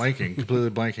 yes. Completely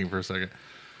blanking for a second.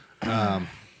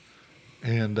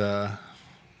 And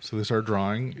So they start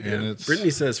drawing, and it's Brittany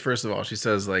says, first of all, she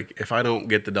says, like, if I don't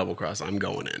get the double cross, I'm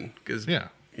going in. Cause, yeah.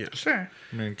 Sure.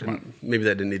 I mean, come on. Maybe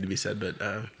that didn't need to be said, but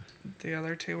The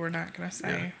other two we're not going to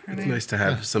say. Are it's they? nice to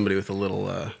have somebody with a little,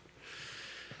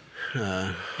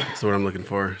 what's the word I'm looking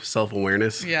for?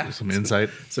 Self-awareness. Yeah. Some insight.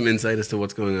 Some insight as to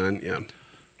what's going on. Yeah.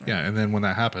 Yeah, and then when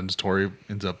that happens, Tori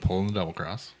ends up pulling the double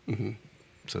cross. Mm-hmm.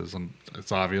 Says,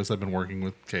 it's obvious I've been working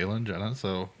with Kayla and Jenna,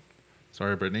 so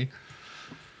sorry, Brittany.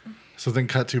 So then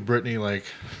cut to Brittany, like,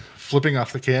 flipping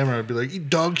off the camera and be like, eat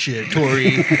dog shit,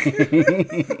 Tori.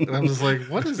 And I'm just like,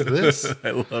 what is this? I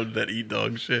love that eat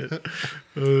dog shit.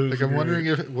 Like, I'm wondering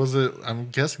if I'm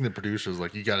guessing the producer's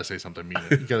like, you got to say something mean.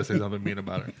 You got to say something mean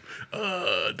about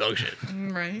it. Dog shit.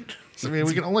 Right. So, I mean,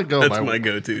 we can only go That's by my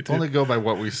go-to, too. Only go by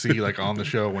what we see, like, on the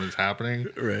show when it's happening.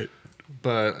 Right.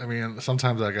 But, I mean,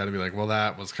 sometimes I got to be like, well,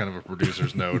 that was kind of a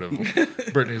producer's note of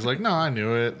Brittany's like, no, I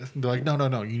knew it. They're like,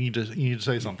 no, you need to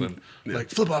say something. Like,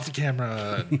 flip off the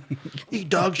camera. And, eat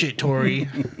dog shit, Tori.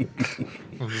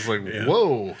 I'm just like,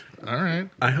 whoa. All right.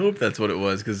 I hope that's what it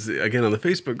was, because, again, on the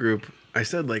Facebook group, I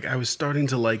said, like, I was starting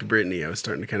to like Brittany. I was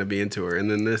starting to kind of be into her. And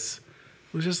then this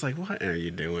was just like, what are you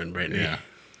doing, Brittany? Yeah.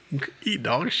 Eat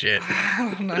dog shit.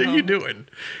 I don't know. What are you doing?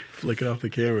 Flicking off the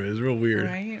camera. It's real weird.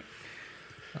 Right.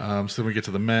 So then we get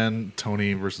to the men,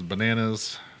 Tony versus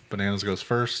Bananas. Bananas goes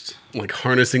first. Like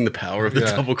harnessing the power of the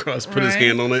Yeah. double cross, put his Right.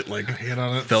 hand on it, like Hand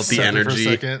on it. felt the set it energy. For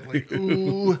a second, like,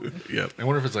 ooh. Yep. I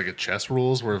wonder if it's like a chess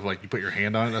rules where if like you put your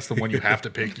hand on it, that's the one you have to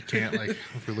pick. You can't like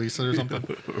release it or something.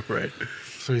 Right.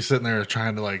 So he's sitting there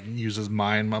trying to like use his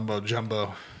mind mumbo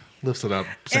jumbo, lifts it up,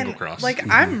 single And, cross. Like,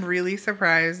 I'm really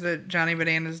surprised that Johnny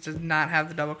Bananas does not have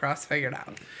the double cross figured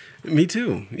out. Me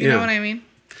too. You know what I mean?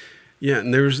 Yeah,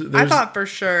 and there's I thought for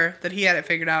sure that he had it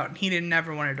figured out and he didn't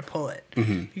never wanted to pull it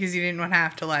Mm-hmm. because he didn't want to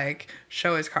have to like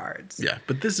show his cards. Yeah,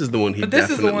 but this is the one he But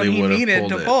this is the one definitely he would have needed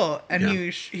pulled to it. pull, and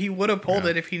Yeah. he would have pulled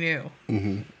it if he knew.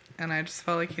 Mm-hmm. And I just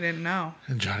felt like he didn't know.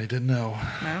 and Johnny didn't know.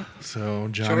 No, So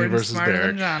Johnny Jordan's versus smarter Derek.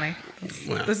 than Johnny.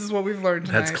 Wow. This is what we've learned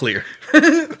tonight. That's clear.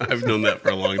 I've known that for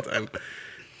a long time.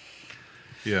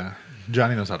 Yeah,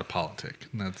 Johnny knows how to politic,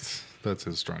 and that's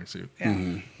his strong suit.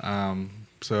 Yeah.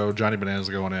 So Johnny Bananas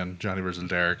going in, Johnny versus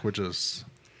Derek, which is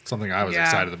something I was Yeah.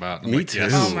 excited about. I'm Me like, too.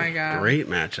 yes. Oh my God. Great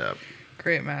matchup.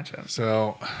 Great matchup.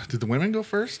 So did the women go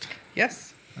first?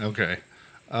 Yes. Okay.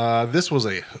 This was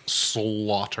a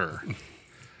slaughter.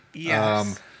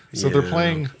 Yes. So they're Yeah.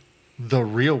 playing the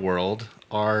real world,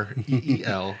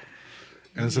 REEL.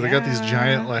 And so they got these Yeah.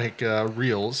 giant like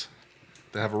reels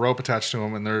that have a rope attached to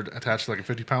them, and they're attached to like a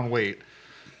 50-pound weight.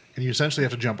 And you essentially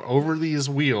have to jump over these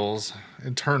wheels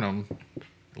and turn them,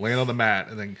 land on the mat,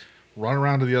 and then run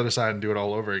around to the other side and do it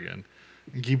all over again.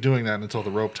 You keep doing that until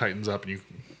the rope tightens up and you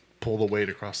pull the weight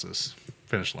across this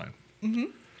finish line. Mm-hmm.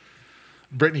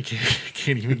 Brittany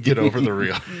can't even get over the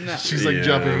reel. No. She's like Yeah.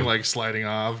 jumping, like sliding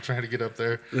off, trying to get up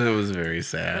there. That was very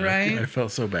sad. Right? I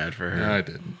felt so bad for her. No, I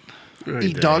didn't. I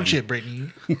Eat did. dog shit,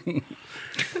 Brittany.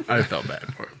 I felt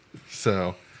bad for her.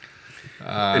 So,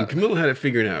 And Camilla had it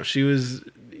figured out. She was,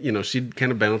 she'd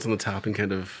kind of bounce on the top and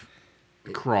kind of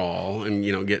crawl and,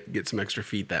 get some extra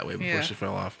feet that way before Yeah. she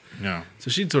fell off. no. So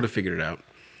she'd sort of figured it out.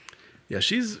 Yeah,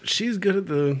 she's good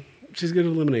at she's good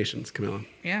at eliminations, Camilla.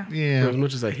 Yeah. Yeah. As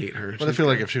much as I hate her. But I feel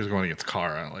like if she was going against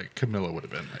Cara, like Camilla would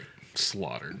have been like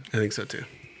slaughtered. I think so too.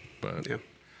 But Yeah.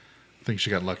 I think she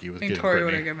got lucky with I think getting Tori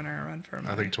would have Brittany. given her a run for her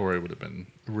money. I think Tori would have been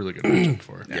a really good matchup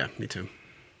for her. Yeah, me too.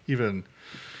 Even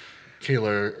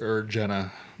Kayla or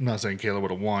Jenna, I'm not saying Kayla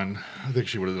would have won. I think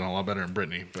she would have done a lot better than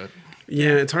Brittany, but Yeah,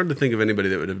 it's hard to think of anybody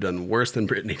that would have done worse than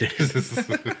Brittany did.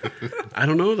 I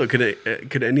don't know though.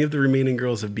 Could any of the remaining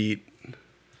girls have beat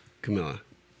Camilla?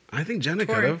 I think Jenna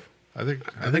could Tori. have. I think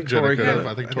think Jenna Tori could have. could've.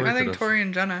 I think Tori I could think have. Tori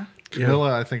and Jenna.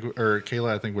 Camilla, I think, or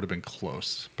Kayla, I think would have been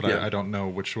close, but Yeah. I don't know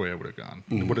which way I would have gone.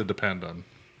 It would have depended on.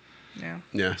 Yeah.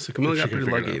 Yeah, so Camilla If she got can pretty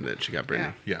figure it lucky out. that she got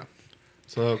Brittany. Yeah.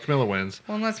 So Camilla wins.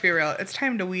 Well, and let's be real. It's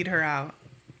time to weed her out.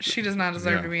 She does not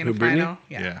deserve Yeah. to be in Who, a Brittany? final.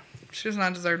 Yeah. She does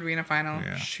not deserve to be in a final.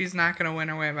 Yeah. She's not going to win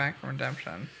her way back from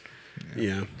redemption.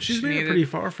 Yeah, she's She made it needed- pretty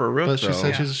far for a rope But she though.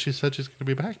 said Yeah. she said she's going to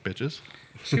be back, bitches.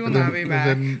 She will not be back.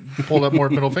 And then pulled up more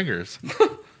middle fingers.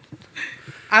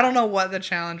 I don't know what the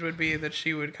challenge would be that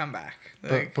she would come back.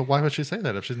 But why would she say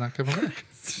that if she's not coming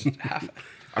back?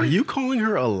 Are you calling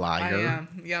her a I liar?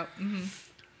 am. Yep. hmm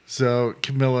So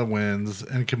Camilla wins,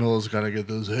 and Camilla's got to get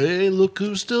those, hey, look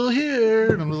who's still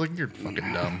here. And I'm just like, you're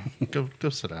fucking dumb. Go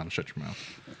sit down and shut your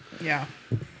mouth. Yeah.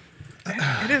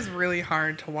 It is really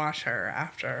hard to watch her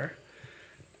after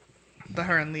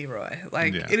her and Leroy.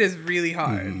 Like, Yeah. it is really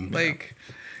hard. Like,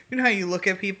 you know how you look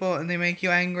at people and they make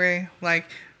you angry? Like,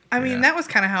 I mean, Yeah. that was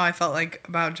kind of how I felt like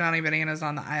about Johnny Bananas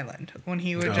on the island when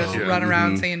he would just yeah. run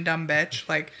around saying "dumb bitch."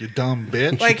 Like, You dumb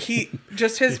bitch. like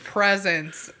his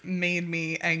presence made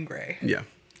me angry, Yeah.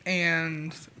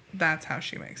 and that's how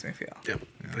she makes me feel. Yeah.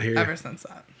 I hear Ever you. since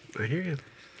that. I hear you.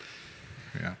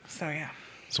 yeah. So yeah.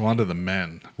 So on to the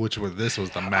men, this was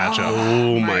the matchup.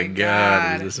 Oh my my God.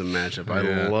 God. Was this a matchup?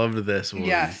 Yeah. I loved this one.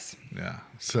 Yes, Yeah.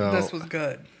 So this was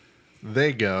good.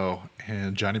 they go,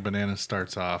 and Johnny Bananas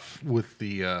starts off with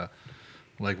the,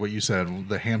 like what you said,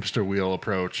 the hamster wheel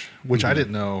approach, which I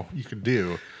didn't know you could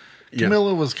do. Yeah.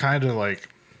 Camilla was kind of like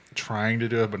trying to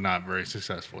do it, but not very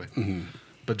successfully.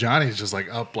 But Johnny's just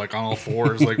like up, like on all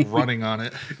fours, like running on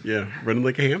it. Yeah. Running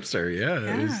like a hamster. Yeah.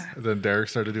 It was, Yeah. And then Derek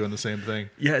started doing the same thing.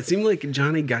 yeah. It seemed like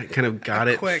Johnny got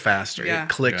it Quick, faster. yeah. It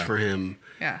clicked Yeah. for him.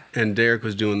 Yeah. And Derek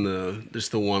was doing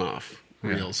the one-off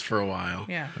reels for a while.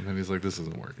 Yeah. And then he's like, this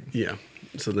isn't working. Yeah.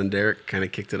 So then Derek kind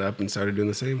of kicked it up and started doing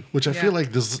the same. Which I Yeah. feel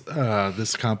like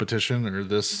this competition or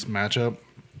this matchup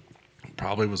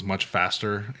probably was much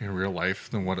faster in real life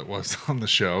than what it was on the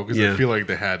show. Because Yeah. I feel like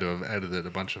they had to have edited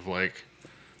a bunch of like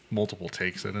multiple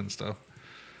takes in and stuff.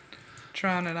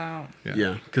 Drawn it out.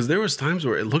 Yeah, because there was times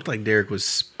where it looked like Derek was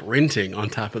sprinting on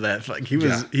top of that. Like he was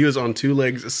Yeah. he was on two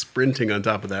legs sprinting on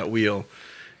top of that wheel.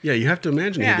 Yeah, you have to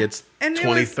imagine Yeah. he gets And it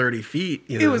 20, was- 30 feet.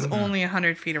 You It know? was only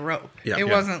 100 feet of rope. Yeah. It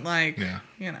Yeah. wasn't like, Yeah.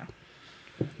 you know.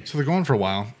 So they're going for a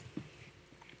while.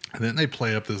 And then they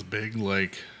play up this big,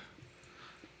 like,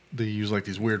 they use like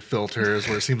these weird filters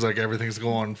where it seems like everything's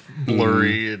going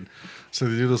blurry. And so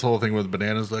they do this whole thing with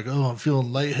Bananas, like, oh, I'm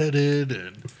feeling lightheaded.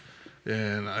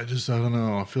 And I don't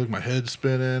know. I feel like my head's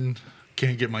spinning.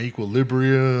 Can't get my It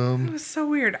equilibrium. was so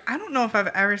weird. I don't know if I've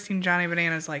ever seen Johnny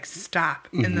Bananas like stop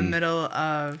in the middle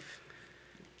of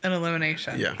an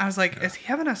elimination. Yeah. I was like, is he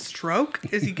having a stroke?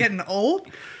 Is he getting old?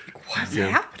 Like, what's Yeah.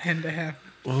 happening to him?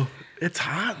 Well, it's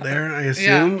hot there, I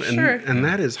assume, Yeah, sure. and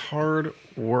that is hard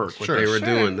work. What Sure. they were Sure.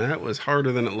 doing, that was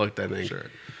harder than it looked. I think. Sure.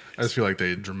 I just feel like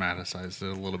they dramatized it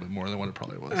a little bit more than what it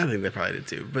probably was. I think they probably did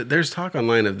too. But there's talk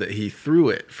online of that he threw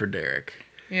it for Derek,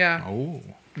 Yeah. Oh.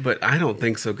 but I don't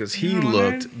think so because he You know what?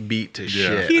 looked beat to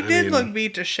shit. He I did mean, look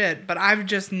beat to shit, but I've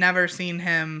just never seen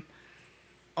him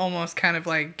almost kind of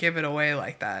like give it away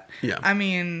like that. Yeah. I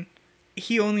mean,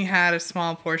 he only had a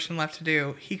small portion left to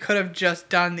do. He could have just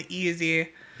done the easy,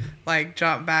 like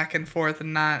jump back and forth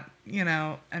and not, you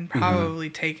know, and probably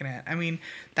taken it. I mean,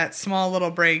 that small little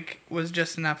break was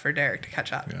just enough for Derek to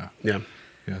catch up. Yeah. Yeah.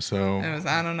 Yeah. So. It was,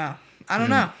 I don't know. I don't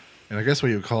know. And I guess what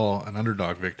you would call an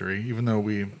underdog victory, even though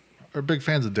we are big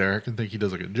fans of Derek and think he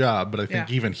does a good job, but I think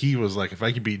Yeah. even he was like, if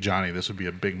I could beat Johnny, this would be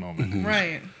a big moment.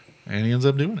 Right. And he ends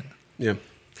up doing it. Yeah.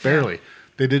 Barely.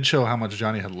 They did show how much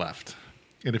Johnny had left.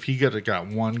 And if he got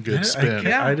one good spin,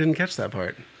 Yeah. I didn't catch that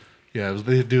part.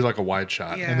 they do like a wide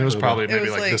shot. Yeah. And there was probably It maybe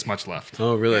was like like- this much left.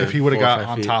 Oh, really? If he would have 4 or got 5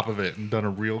 on feet. top of it and done a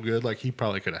real good, like he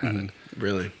probably could have had it.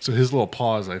 Really? So his little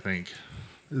pause, I think,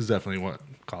 is definitely what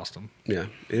cost him. Yeah.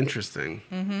 Interesting.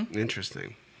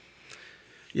 Interesting.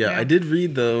 Yeah, Yeah. I did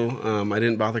read though. I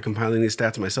didn't bother compiling these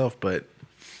stats myself, but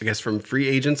I guess from free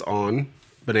agents on,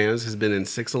 Bananas has been in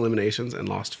 6 eliminations and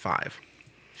lost 5.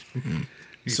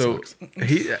 He So sucks.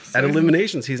 he at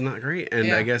eliminations he's not great, and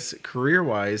Yeah. I guess career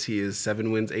wise he is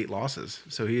 7 wins, 8 losses.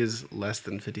 So he is less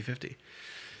than 50-50.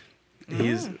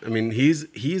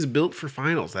 He's built for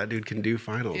finals. That dude can do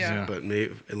finals. Yeah. But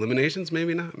eliminations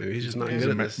maybe not. Maybe he's just not He's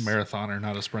good a at this. marathoner,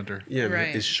 not a sprinter. Yeah,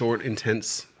 Right. his short,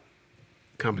 intense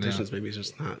competitions maybe he's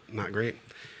just not great.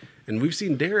 And we've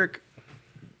seen Derek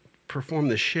perform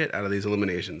the shit out of these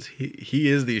eliminations. He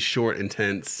is the short,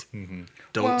 intense.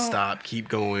 Don't Well- stop, keep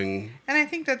going. And I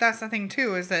think that that's the thing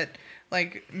too, is that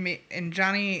like and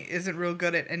Johnny isn't real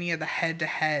good at any of the head to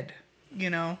head, you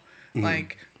know,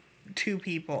 like 2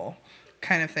 people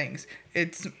kind of things.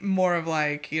 It's more of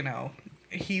like, you know,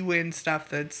 he wins stuff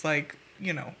that's like,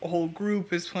 you know, a whole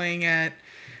group is playing it,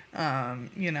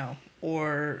 you know,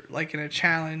 or like in a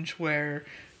challenge where,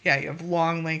 yeah, you have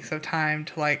long lengths of time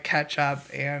to like catch up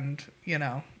and, you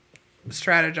know,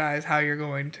 strategize how you're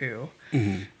going to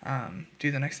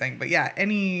do the next thing. But yeah,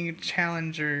 any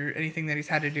challenge or anything that he's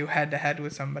had to do head to head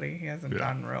with somebody, he hasn't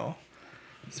done real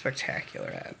spectacular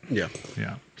at. Yeah.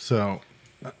 Yeah. So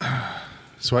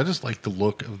I just like the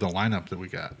look of the lineup that we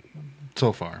got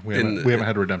so far. We haven't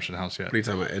had Redemption House yet. What are you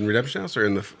talking about? In Redemption House or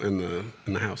in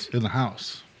the house? In the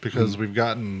house, because we've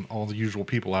gotten all the usual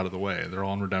people out of the way. They're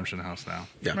all in Redemption House now.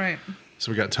 Yeah. Right.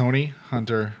 So we got Tony,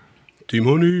 Hunter, Team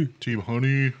Honey. Team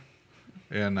Honey,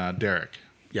 and Derek.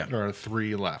 Yeah. There are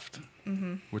 3 left,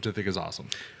 which I think is awesome.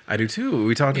 I do too.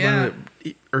 We talked about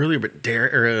it earlier, but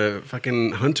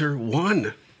fucking Hunter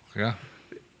won. Yeah.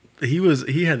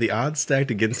 He had the odds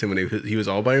stacked against him when he was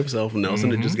all by himself.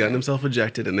 Nelson had just gotten himself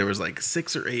ejected, and there was like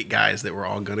 6 or 8 guys that were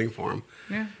all gunning for him.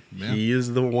 Yeah. He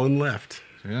is the one left.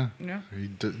 Yeah. Yeah. He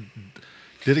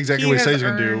did exactly what he said he was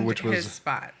going to do, which was his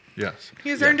spot. Yes. He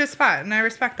has earned his spot, and I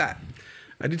respect that.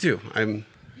 I do too.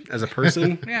 As a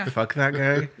person, Yeah. fuck that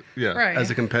guy. Yeah. Right. As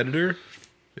a competitor,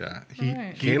 Yeah.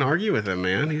 Right. can't argue with him,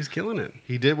 man. He's killing it.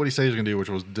 He did what he said he was going to do, which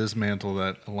was dismantle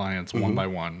that alliance one by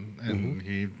one, and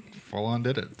he full on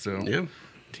did it. So Yeah.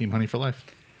 Team Honey for life.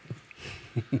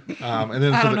 And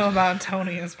then I for don't know about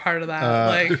Tony as part of that.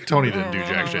 Like Tony didn't do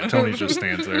jack shit. Tony just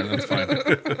stands there. That's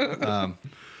fine.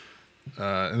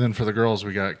 And then for the girls,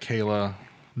 we got Kayla,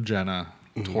 Jenna,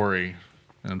 Tori,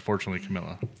 and unfortunately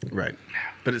Camilla. Right.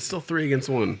 But it's still 3 against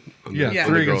 1. Yeah.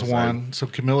 3 the against girls' side. 1. So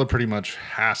Camilla pretty much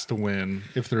has to win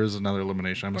if there is another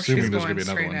elimination. I'm or assuming she's there's going going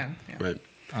to be another straight one. in.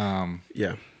 Yeah. Right.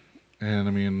 Yeah. And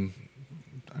I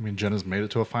mean, Jenna's made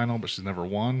it to a final, but she's never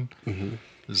won.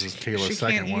 This is Kayla's She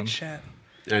second can't one. eat shit.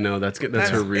 I know that's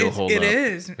her real hold It up.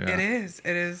 is. Yeah. It is.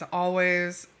 It is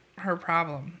always her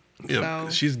problem. Yeah.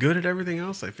 So She's good at everything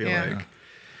else, I feel Yeah. like.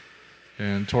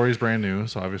 And Tori's brand new,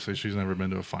 so obviously she's never been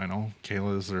to a final.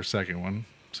 Kayla is their second one,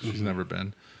 so she's never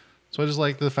been. So I just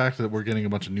like the fact that we're getting a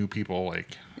bunch of new people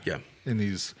like Yeah. in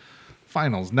these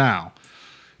finals. Now,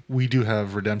 we do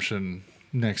have redemption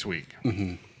next week,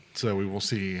 so we will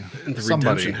see And the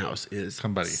somebody. Redemption House is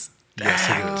Somebody. Yes,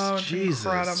 it is. Oh, it's Jesus.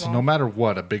 incredible. So no matter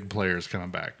what, a big player is coming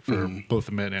back for both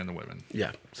the men and the women.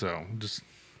 Yeah. So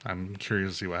I'm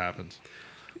curious to see what happens.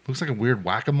 Looks like a weird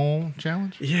whack-a-mole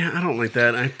challenge. Yeah, I don't like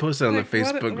that. I posted on the Like,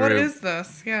 Facebook group. What is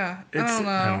this? Yeah. I don't know.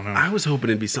 I don't know. I was hoping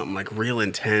it'd be something like real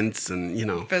intense and,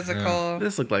 Physical.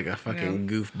 this looked like a fucking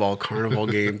goofball carnival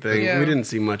game thing. Yeah. We didn't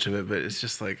see much of it, but it's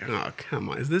just like, oh, come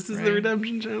on. This is the Right.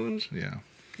 redemption challenge? Yeah.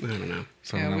 I don't know.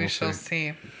 So Yeah, then we we'll shall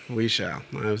see. We shall.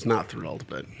 I was not thrilled,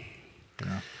 but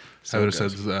Yeah. So I would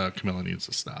have it said Camilla needs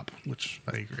to stop, which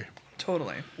I agree.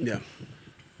 Totally. yeah.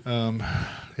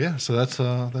 Yeah, so that's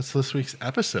this week's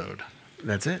episode.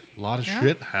 That's it. A lot of Yeah.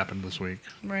 shit happened this week.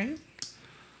 Right? It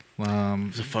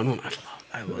was a fun one.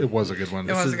 I love It was a good one.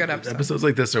 It was a good episode. Episodes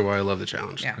like this are why I love the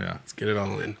challenge. Yeah. Yeah, Let's get it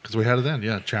all in. because we had it then.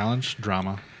 Yeah, challenge,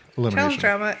 drama, elimination. Challenge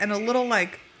drama and a little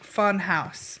like fun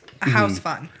house. A house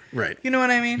fun. Right. You know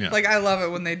what I mean? Yeah. Like I love it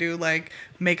when they do like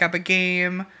make up a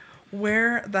game.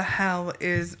 Where the hell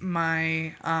is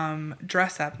my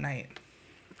dress up night?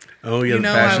 Oh, yeah, You the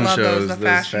know fashion I love shows. those. The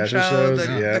fashion show, shows.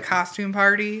 the, yeah. the costume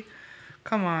party.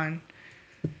 Come on.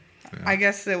 I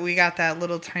guess that we got that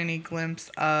little tiny glimpse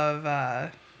of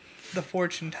the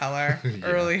fortune teller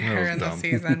earlier that was in the dumb.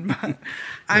 season, but Yeah,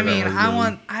 I that mean, was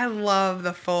dumb. I love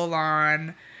the full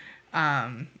on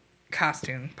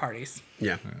costume parties.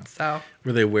 Yeah. So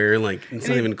Where they wear, like, it's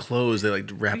not it- even clothes. They, like,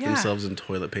 wrap Yeah. themselves in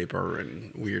toilet paper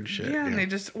and weird shit. yeah, and they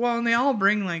just and they all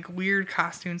bring like weird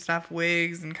costume stuff,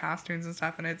 wigs and costumes and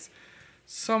stuff, and it's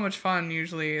so much fun.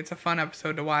 Usually, it's a fun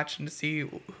episode to watch and to see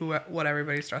what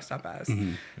everybody's dressed up as.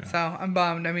 So I'm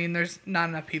bummed. I mean, there's not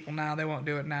enough people now. They won't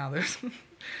do it now. There's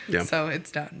Yeah. so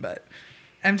it's done. But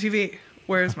MTV,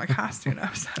 where's my costume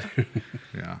episode?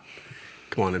 Yeah.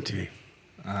 Come on, MTV.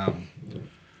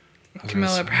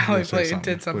 Camilla probably say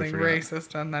something. did something Forgot.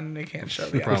 racist, and then they can't show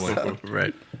the Probably. episode.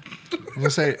 Right. I was gonna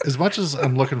say, as much as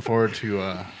I'm looking forward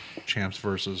to Champs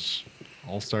versus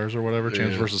All Stars or whatever,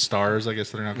 Champs Yeah. versus Stars, I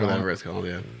guess they're not calling Whatever it. it's called,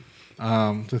 yeah.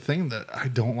 The thing that I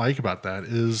don't like about that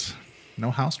is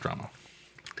no house drama.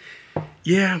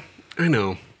 Yeah, I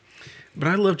know. But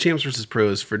I love Champs vs.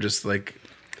 Pros for just, like,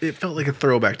 it felt like a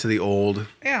throwback to the old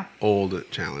Yeah.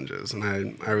 challenges.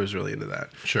 And I was really into that.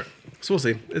 Sure. So we'll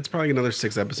see. It's probably another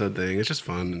 6-episode thing. It's just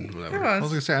fun and whatever. It I was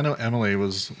was. gonna say, I know Emily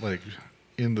was like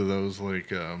into those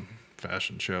like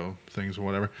fashion show things or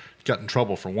whatever. Got in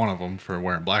trouble for one of them for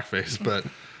wearing blackface, but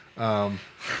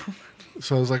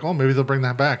so I was like, oh, maybe they'll bring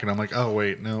that back, and I'm like, oh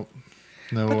wait, no,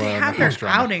 But they no have their house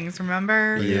drama. outings,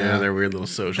 remember? Yeah, they're weird little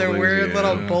social Their things. weird yeah.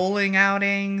 little bowling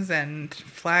outings and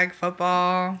flag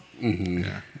football.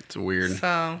 Yeah. It's weird.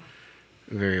 So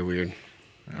Very weird.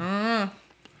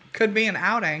 could be an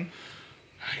outing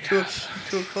to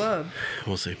a club.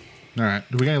 We'll see. All right.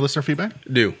 Do we get any listener feedback?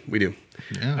 We do.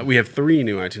 Yeah. We have 3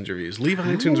 new iTunes reviews. Leave an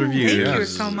iTunes review. Thank you Yes.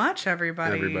 so much,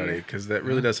 everybody. Because that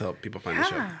really does help people find the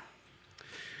show.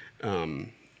 Yeah.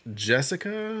 Jessica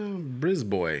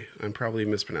Brisboy. I'm probably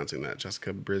mispronouncing that.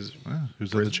 Jessica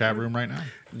Who's in the chat room right now?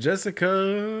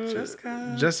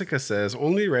 Jessica says,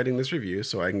 only writing this review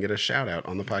so I can get a shout out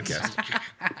on the podcast.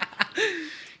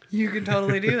 You can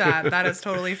totally do that. That is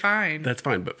totally fine. That's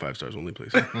fine, but 5 stars only,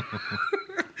 please.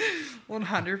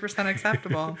 100%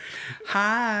 acceptable.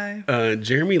 Hi.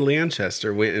 Jeremy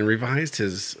Lanchester went and revised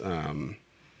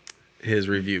his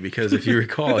review, because if you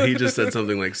recall, he just said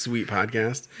something like "sweet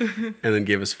podcast" and then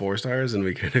gave us 4 stars, and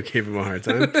we kind of gave him a hard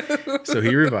time. So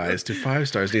he revised to 5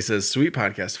 stars, and he says, "Sweet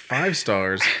podcast, 5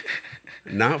 stars,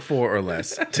 not 4 or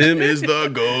less. Tim is the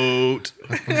GOAT,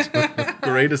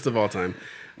 greatest of all time.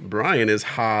 Brian is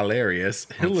hilarious.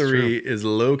 Hillary is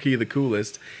low key the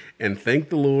coolest." And thank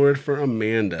the Lord for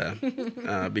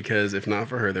Amanda, because if not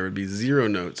for her, there would be 0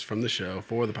 notes from the show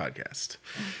for the podcast.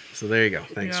 So there you go.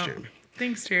 Thanks, Jeremy.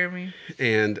 Thanks, Jeremy.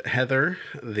 And Heather,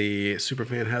 the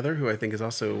superfan Heather, who I think is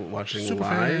also watching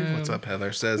live. What's up,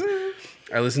 Heather? Says,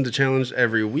 I listen to Challenge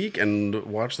every week and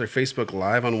watch their Facebook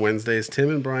Live on Wednesdays.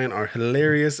 Tim and Brian are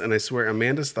hilarious, and I swear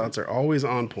Amanda's thoughts are always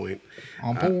on point.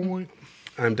 On point.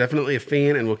 I'm definitely a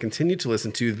fan and will continue to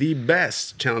listen to the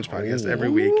best Challenge podcast every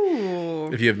week.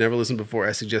 If you have never listened before,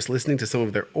 I suggest listening to some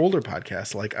of their older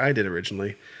podcasts like I did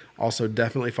originally. Also,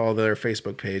 definitely follow their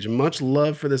Facebook page. Much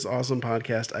love for this awesome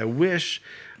podcast. I wish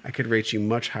I could rate you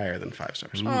much higher than 5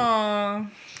 stars. Aww.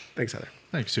 Thanks, Heather.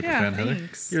 Thanks, Superfan Heather.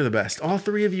 Thanks. You're the best. All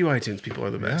 3 of you iTunes people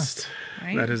are the best.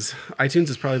 Right? That is, iTunes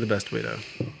is probably the best way to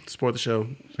support the show.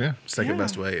 Yeah. Second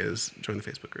best way is join the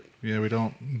Facebook group. Yeah, we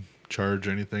don't charge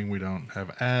anything. We don't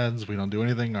have ads. We don't do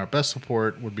anything. Our best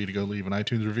support would be to go leave an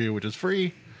iTunes review, which is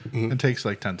free. It takes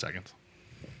like 10 seconds.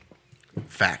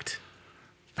 Fact.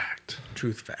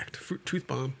 Truth fact. Truth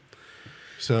bomb.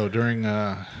 So during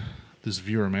this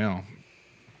viewer mail,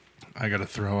 I got to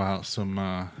throw out some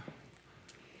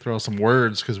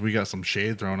words because we got some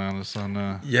shade thrown on us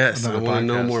on Yes, I another want to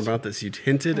know podcast. more about this. You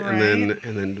hinted Right. and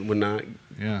then would not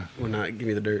give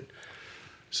me the dirt.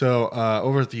 So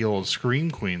over at the old Scream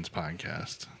Queens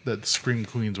podcast, that's Scream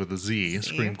Queens with a Z,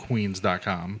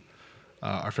 screamqueens.com,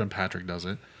 our friend Patrick does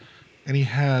it. And he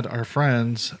had our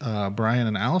friends, Brian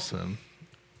and Allison,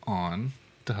 on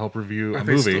to help review Are a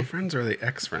they movie. still friends or are they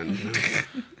ex-friends? now?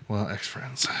 Well,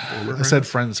 ex-friends. Former I said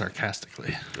friends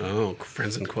sarcastically. Oh,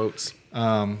 friends in quotes.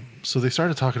 So they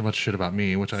started talking a bunch of shit about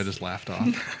me, which I just laughed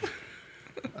off.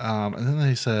 And then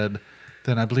they said,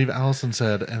 then I believe Allison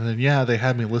said, and then, they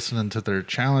had me listening to their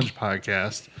challenge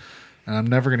podcast, and I'm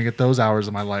never going to get those hours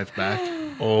of my life back.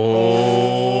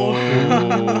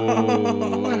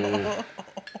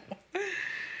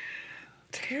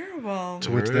 Terrible.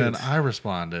 To which then I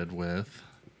responded with,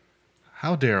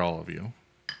 how dare all of you?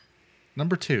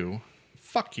 Number 2,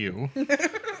 fuck you.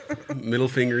 Middle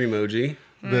finger emoji.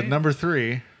 Then number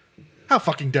 3, how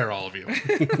fucking dare all of you?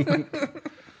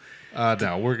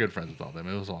 No, we're good friends with all them.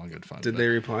 It was all in good fun. Did they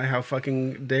reply? How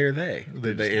fucking dare they?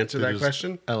 Did they answer that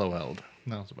question? LOL'd.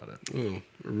 That was about it. Ooh,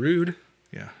 rude.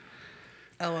 Yeah.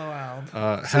 LOL.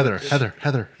 Heather,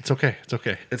 it's okay.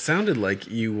 It sounded like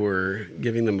you were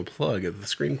giving them a plug at the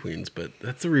Scream Queens, but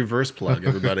that's a reverse plug,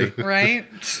 everybody. Right?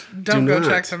 Don't Do go not.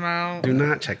 check them out. Do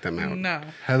not check them out. No.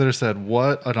 Heather said,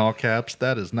 what, in all caps,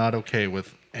 that is not okay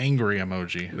with angry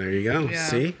emoji. There you go. Yeah.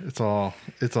 See? It's all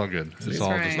good. It's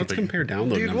all right. just a Let's big... compare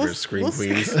download Dude, numbers, Scream we'll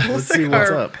Queens. Stick, we'll Let's stick see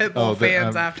what's our up. Pitbull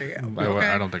fans after you.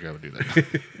 I don't think I would do that.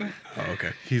 Oh,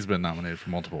 okay. He's been nominated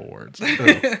for multiple awards.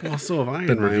 Well, so have I.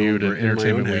 Been in my reviewed own- in in my own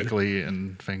Entertainment head. Weekly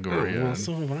and Fangoria. Oh, well, and-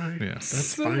 so have I. yeah,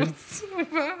 That's fine.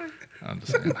 I'm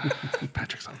just saying.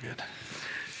 Patrick's all good.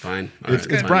 Fine. All It's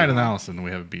right, fine. Brian and Allison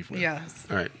we have a beef with. Yes.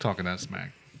 All right. Talking that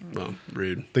smack. Well,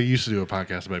 rude. They used to do a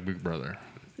podcast about Big Brother.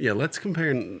 Yeah, let's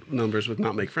compare numbers with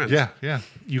not make friends. Yeah.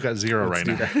 You got 0 Let's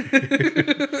right do now.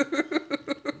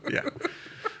 Yeah.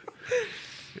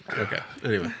 Okay.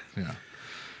 Anyway,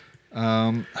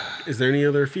 Yeah. is there any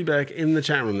other feedback in the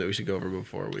chat room that we should go over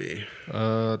before we?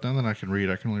 None that I can read.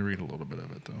 I can only read a little bit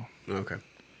of it though. Okay.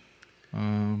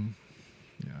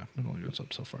 Yeah, it only goes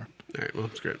up so far. All right. Well,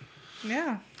 that's great.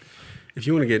 Yeah. If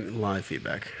you want to get live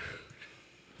feedback,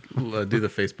 do the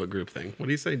Facebook group thing. What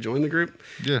do you say? Join the group?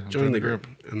 Yeah, Join the group.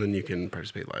 And then you can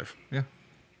participate live. Yeah.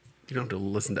 You don't have to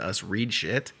listen to us read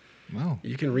shit. No.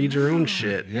 You can read your own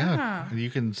shit. Yeah. And you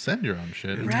can send your own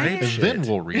shit. Right. And then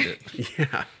we'll read it.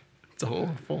 Yeah. It's a whole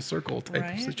full circle type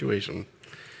Right. of situation.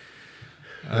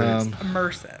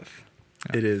 Immersive.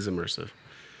 It is immersive.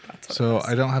 That's what So it is.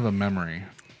 I don't have a memory.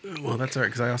 Well, that's all right,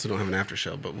 because I also don't have an after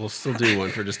show, but we'll still do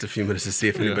one for just a few minutes to see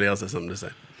if anybody else has something to say.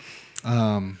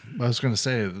 I was going to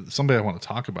say, somebody I want to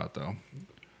talk about, though,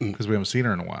 because we haven't seen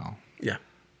her in a while. Yeah.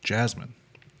 Jasmine.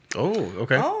 Oh,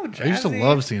 okay. Oh, Jazzy. I used to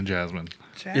love seeing Jasmine.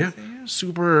 Jazzy. Yeah.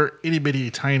 Super itty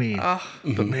bitty tiny.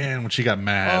 But man, when she got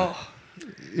mad, Oh.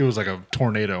 it was like a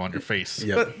tornado on your face.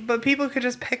 Yep. But people could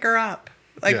just pick her up.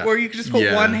 Like, Yeah. where you could just put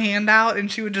Yeah. one hand out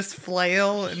and she would just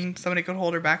flail and somebody could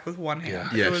hold her back with one hand.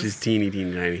 Yeah, It was, she's teeny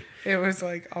tiny. It was,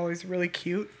 like, always really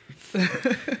cute.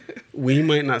 We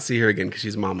might not see her again because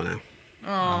she's mama now.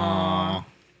 Aww.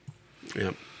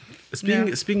 Yep.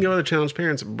 Speaking of other challenged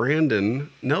parents, Brandon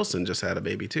Nelson just had a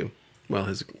baby too. Well,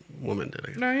 his woman did. I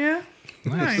guess. Oh yeah.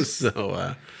 Nice.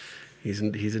 So he's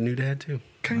a new dad too.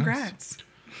 Congrats.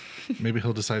 Maybe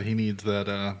he'll decide he needs that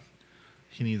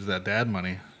dad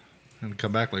money and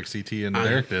come back like CT and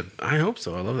Derek did. I hope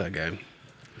so. I love that guy.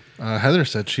 Heather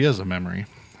said she has a memory,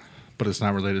 but it's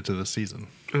not related to this season.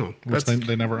 Oh, Which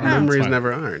they never are. memories It's fine.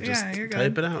 never are. Just Yeah, you're good.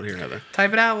 type it out here, Heather.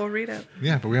 Type it out. We'll read it.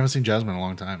 Yeah, but we haven't seen Jasmine in a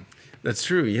long time. That's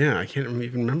true. Yeah, I can't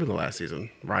even remember the last season.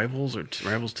 Rivals or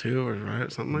Rivals 2 or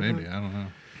something like Maybe, that. I don't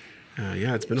know.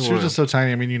 Yeah, it's been a She while. was just so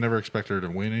tiny. I mean, you never expect her to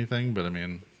win anything, but I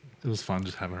mean, it was fun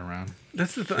just having her around.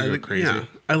 That's the thing. They go crazy. Yeah,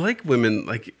 I like women.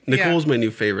 Like Nicole's my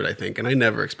new favorite, I think, and I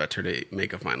never expect her to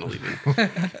make a final even.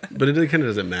 But it kind of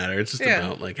doesn't matter. It's just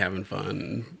about like having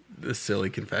fun, the silly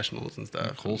confessionals and stuff.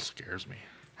 Nicole scares me.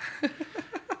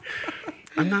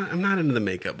 I'm not into the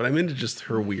makeup, but I'm into just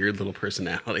her weird little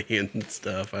personality and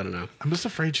stuff. I don't know. I'm just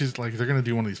afraid she's like, they're going to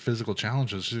do one of these physical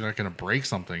challenges. She's not going to break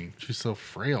something. She's so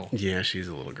frail. Yeah, she's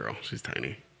a little girl. She's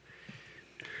tiny.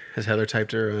 Has Heather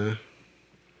typed her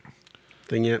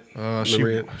thing yet?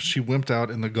 Number yet? She wimped out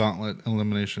in the gauntlet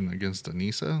elimination against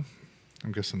Anissa.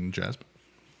 I'm guessing Jasmine.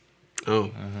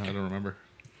 Oh, I don't remember.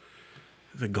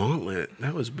 the gauntlet.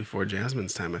 That was before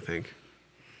Jasmine's time, I think.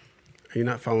 Are you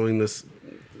not following this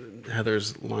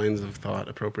Heather's lines of thought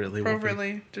appropriately? Wolfie?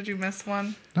 Appropriately. Did you miss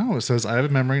one? No, it says, I have a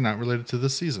memory not related to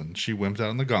this season. She wimped out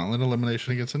in the gauntlet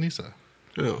elimination against Anissa.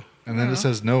 Oh. And then it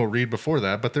says, no, read before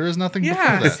that, but there is nothing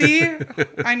Yeah, before that.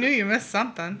 see? I knew you missed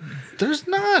something. There's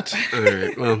not. All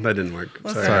right. Well, that didn't work.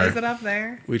 Listen, Sorry. is it up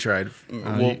there? We tried.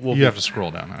 You have to scroll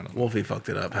down. I don't know. Wolfie fucked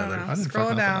it up, Heather. I didn't Scroll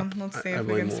fuck it nothing down. up. Let's see I if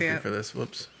we blame can see Wolfie it. for this.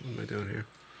 Whoops. What am I doing here?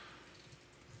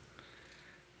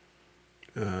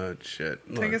 Shit.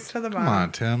 Take Look. us to the Come bottom.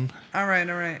 on, Tim. All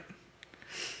right.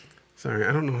 Sorry,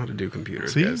 I don't know how to do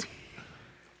computers, See? guys.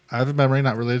 I have a memory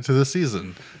not related to this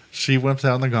season. She wimped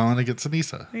out in the gauntlet against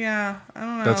Anissa. Yeah, I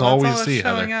don't know. That's all we that's see,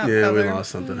 showing Heather. up, Yeah, we Heather.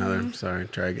 lost something, Heather. Sorry.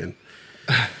 Try again.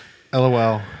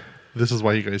 LOL. This is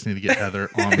why you guys need to get Heather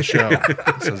on the show,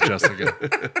 says Jessica.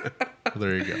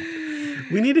 There you go.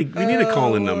 We need a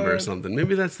call-in number or something.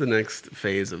 Maybe that's the next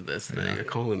phase of this thing. A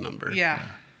call-in number. Yeah.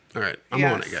 All right. I'm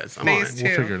Yes. on it, guys. I'm Phase on two. it.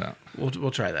 We'll figure it out.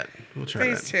 We'll try that. We'll try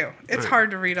Phase that. 2. It's All right.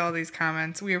 hard to read all these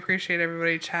comments. We appreciate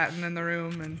everybody chatting in the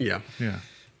room, and Yeah, Yeah.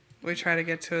 we try to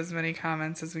get to as many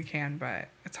comments as we can, but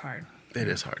it's hard. it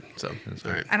is hard. So,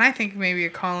 all right. And I think maybe a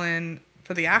call in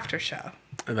for the after show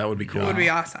That would be cool. would be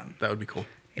awesome. That would be cool.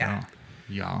 Yeah.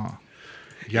 Yeah.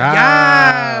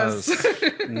 Yes.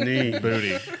 Knee.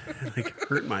 Booty. Like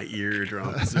hurt my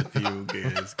eardrums with you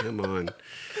guys. Come on.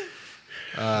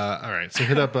 All right. So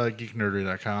hit up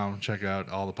geeknerdery.com. Check out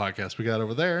all the podcasts we got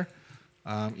over there.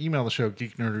 Email the show,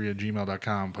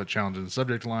 geeknerdery@gmail.com. Put challenge in the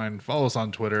subject line. Follow us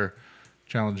on Twitter,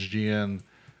 ChallengeGN.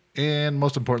 And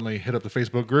most importantly, hit up the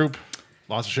Facebook group.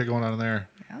 Lots of shit going on in there.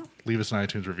 Yeah. Leave us an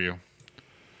iTunes review.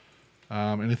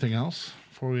 Anything else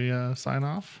before we sign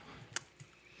off?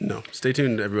 No. Stay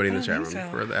tuned, everybody in the I chat think room,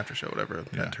 so. for the after show, whatever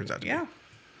that turns out to Yeah.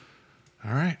 be.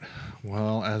 All right.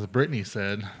 Well, as Brittany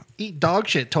said, eat dog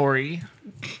shit, Tori.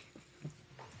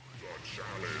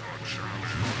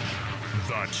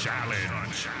 The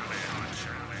challenge.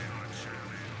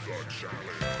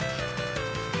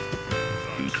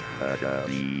 Geek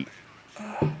Academy.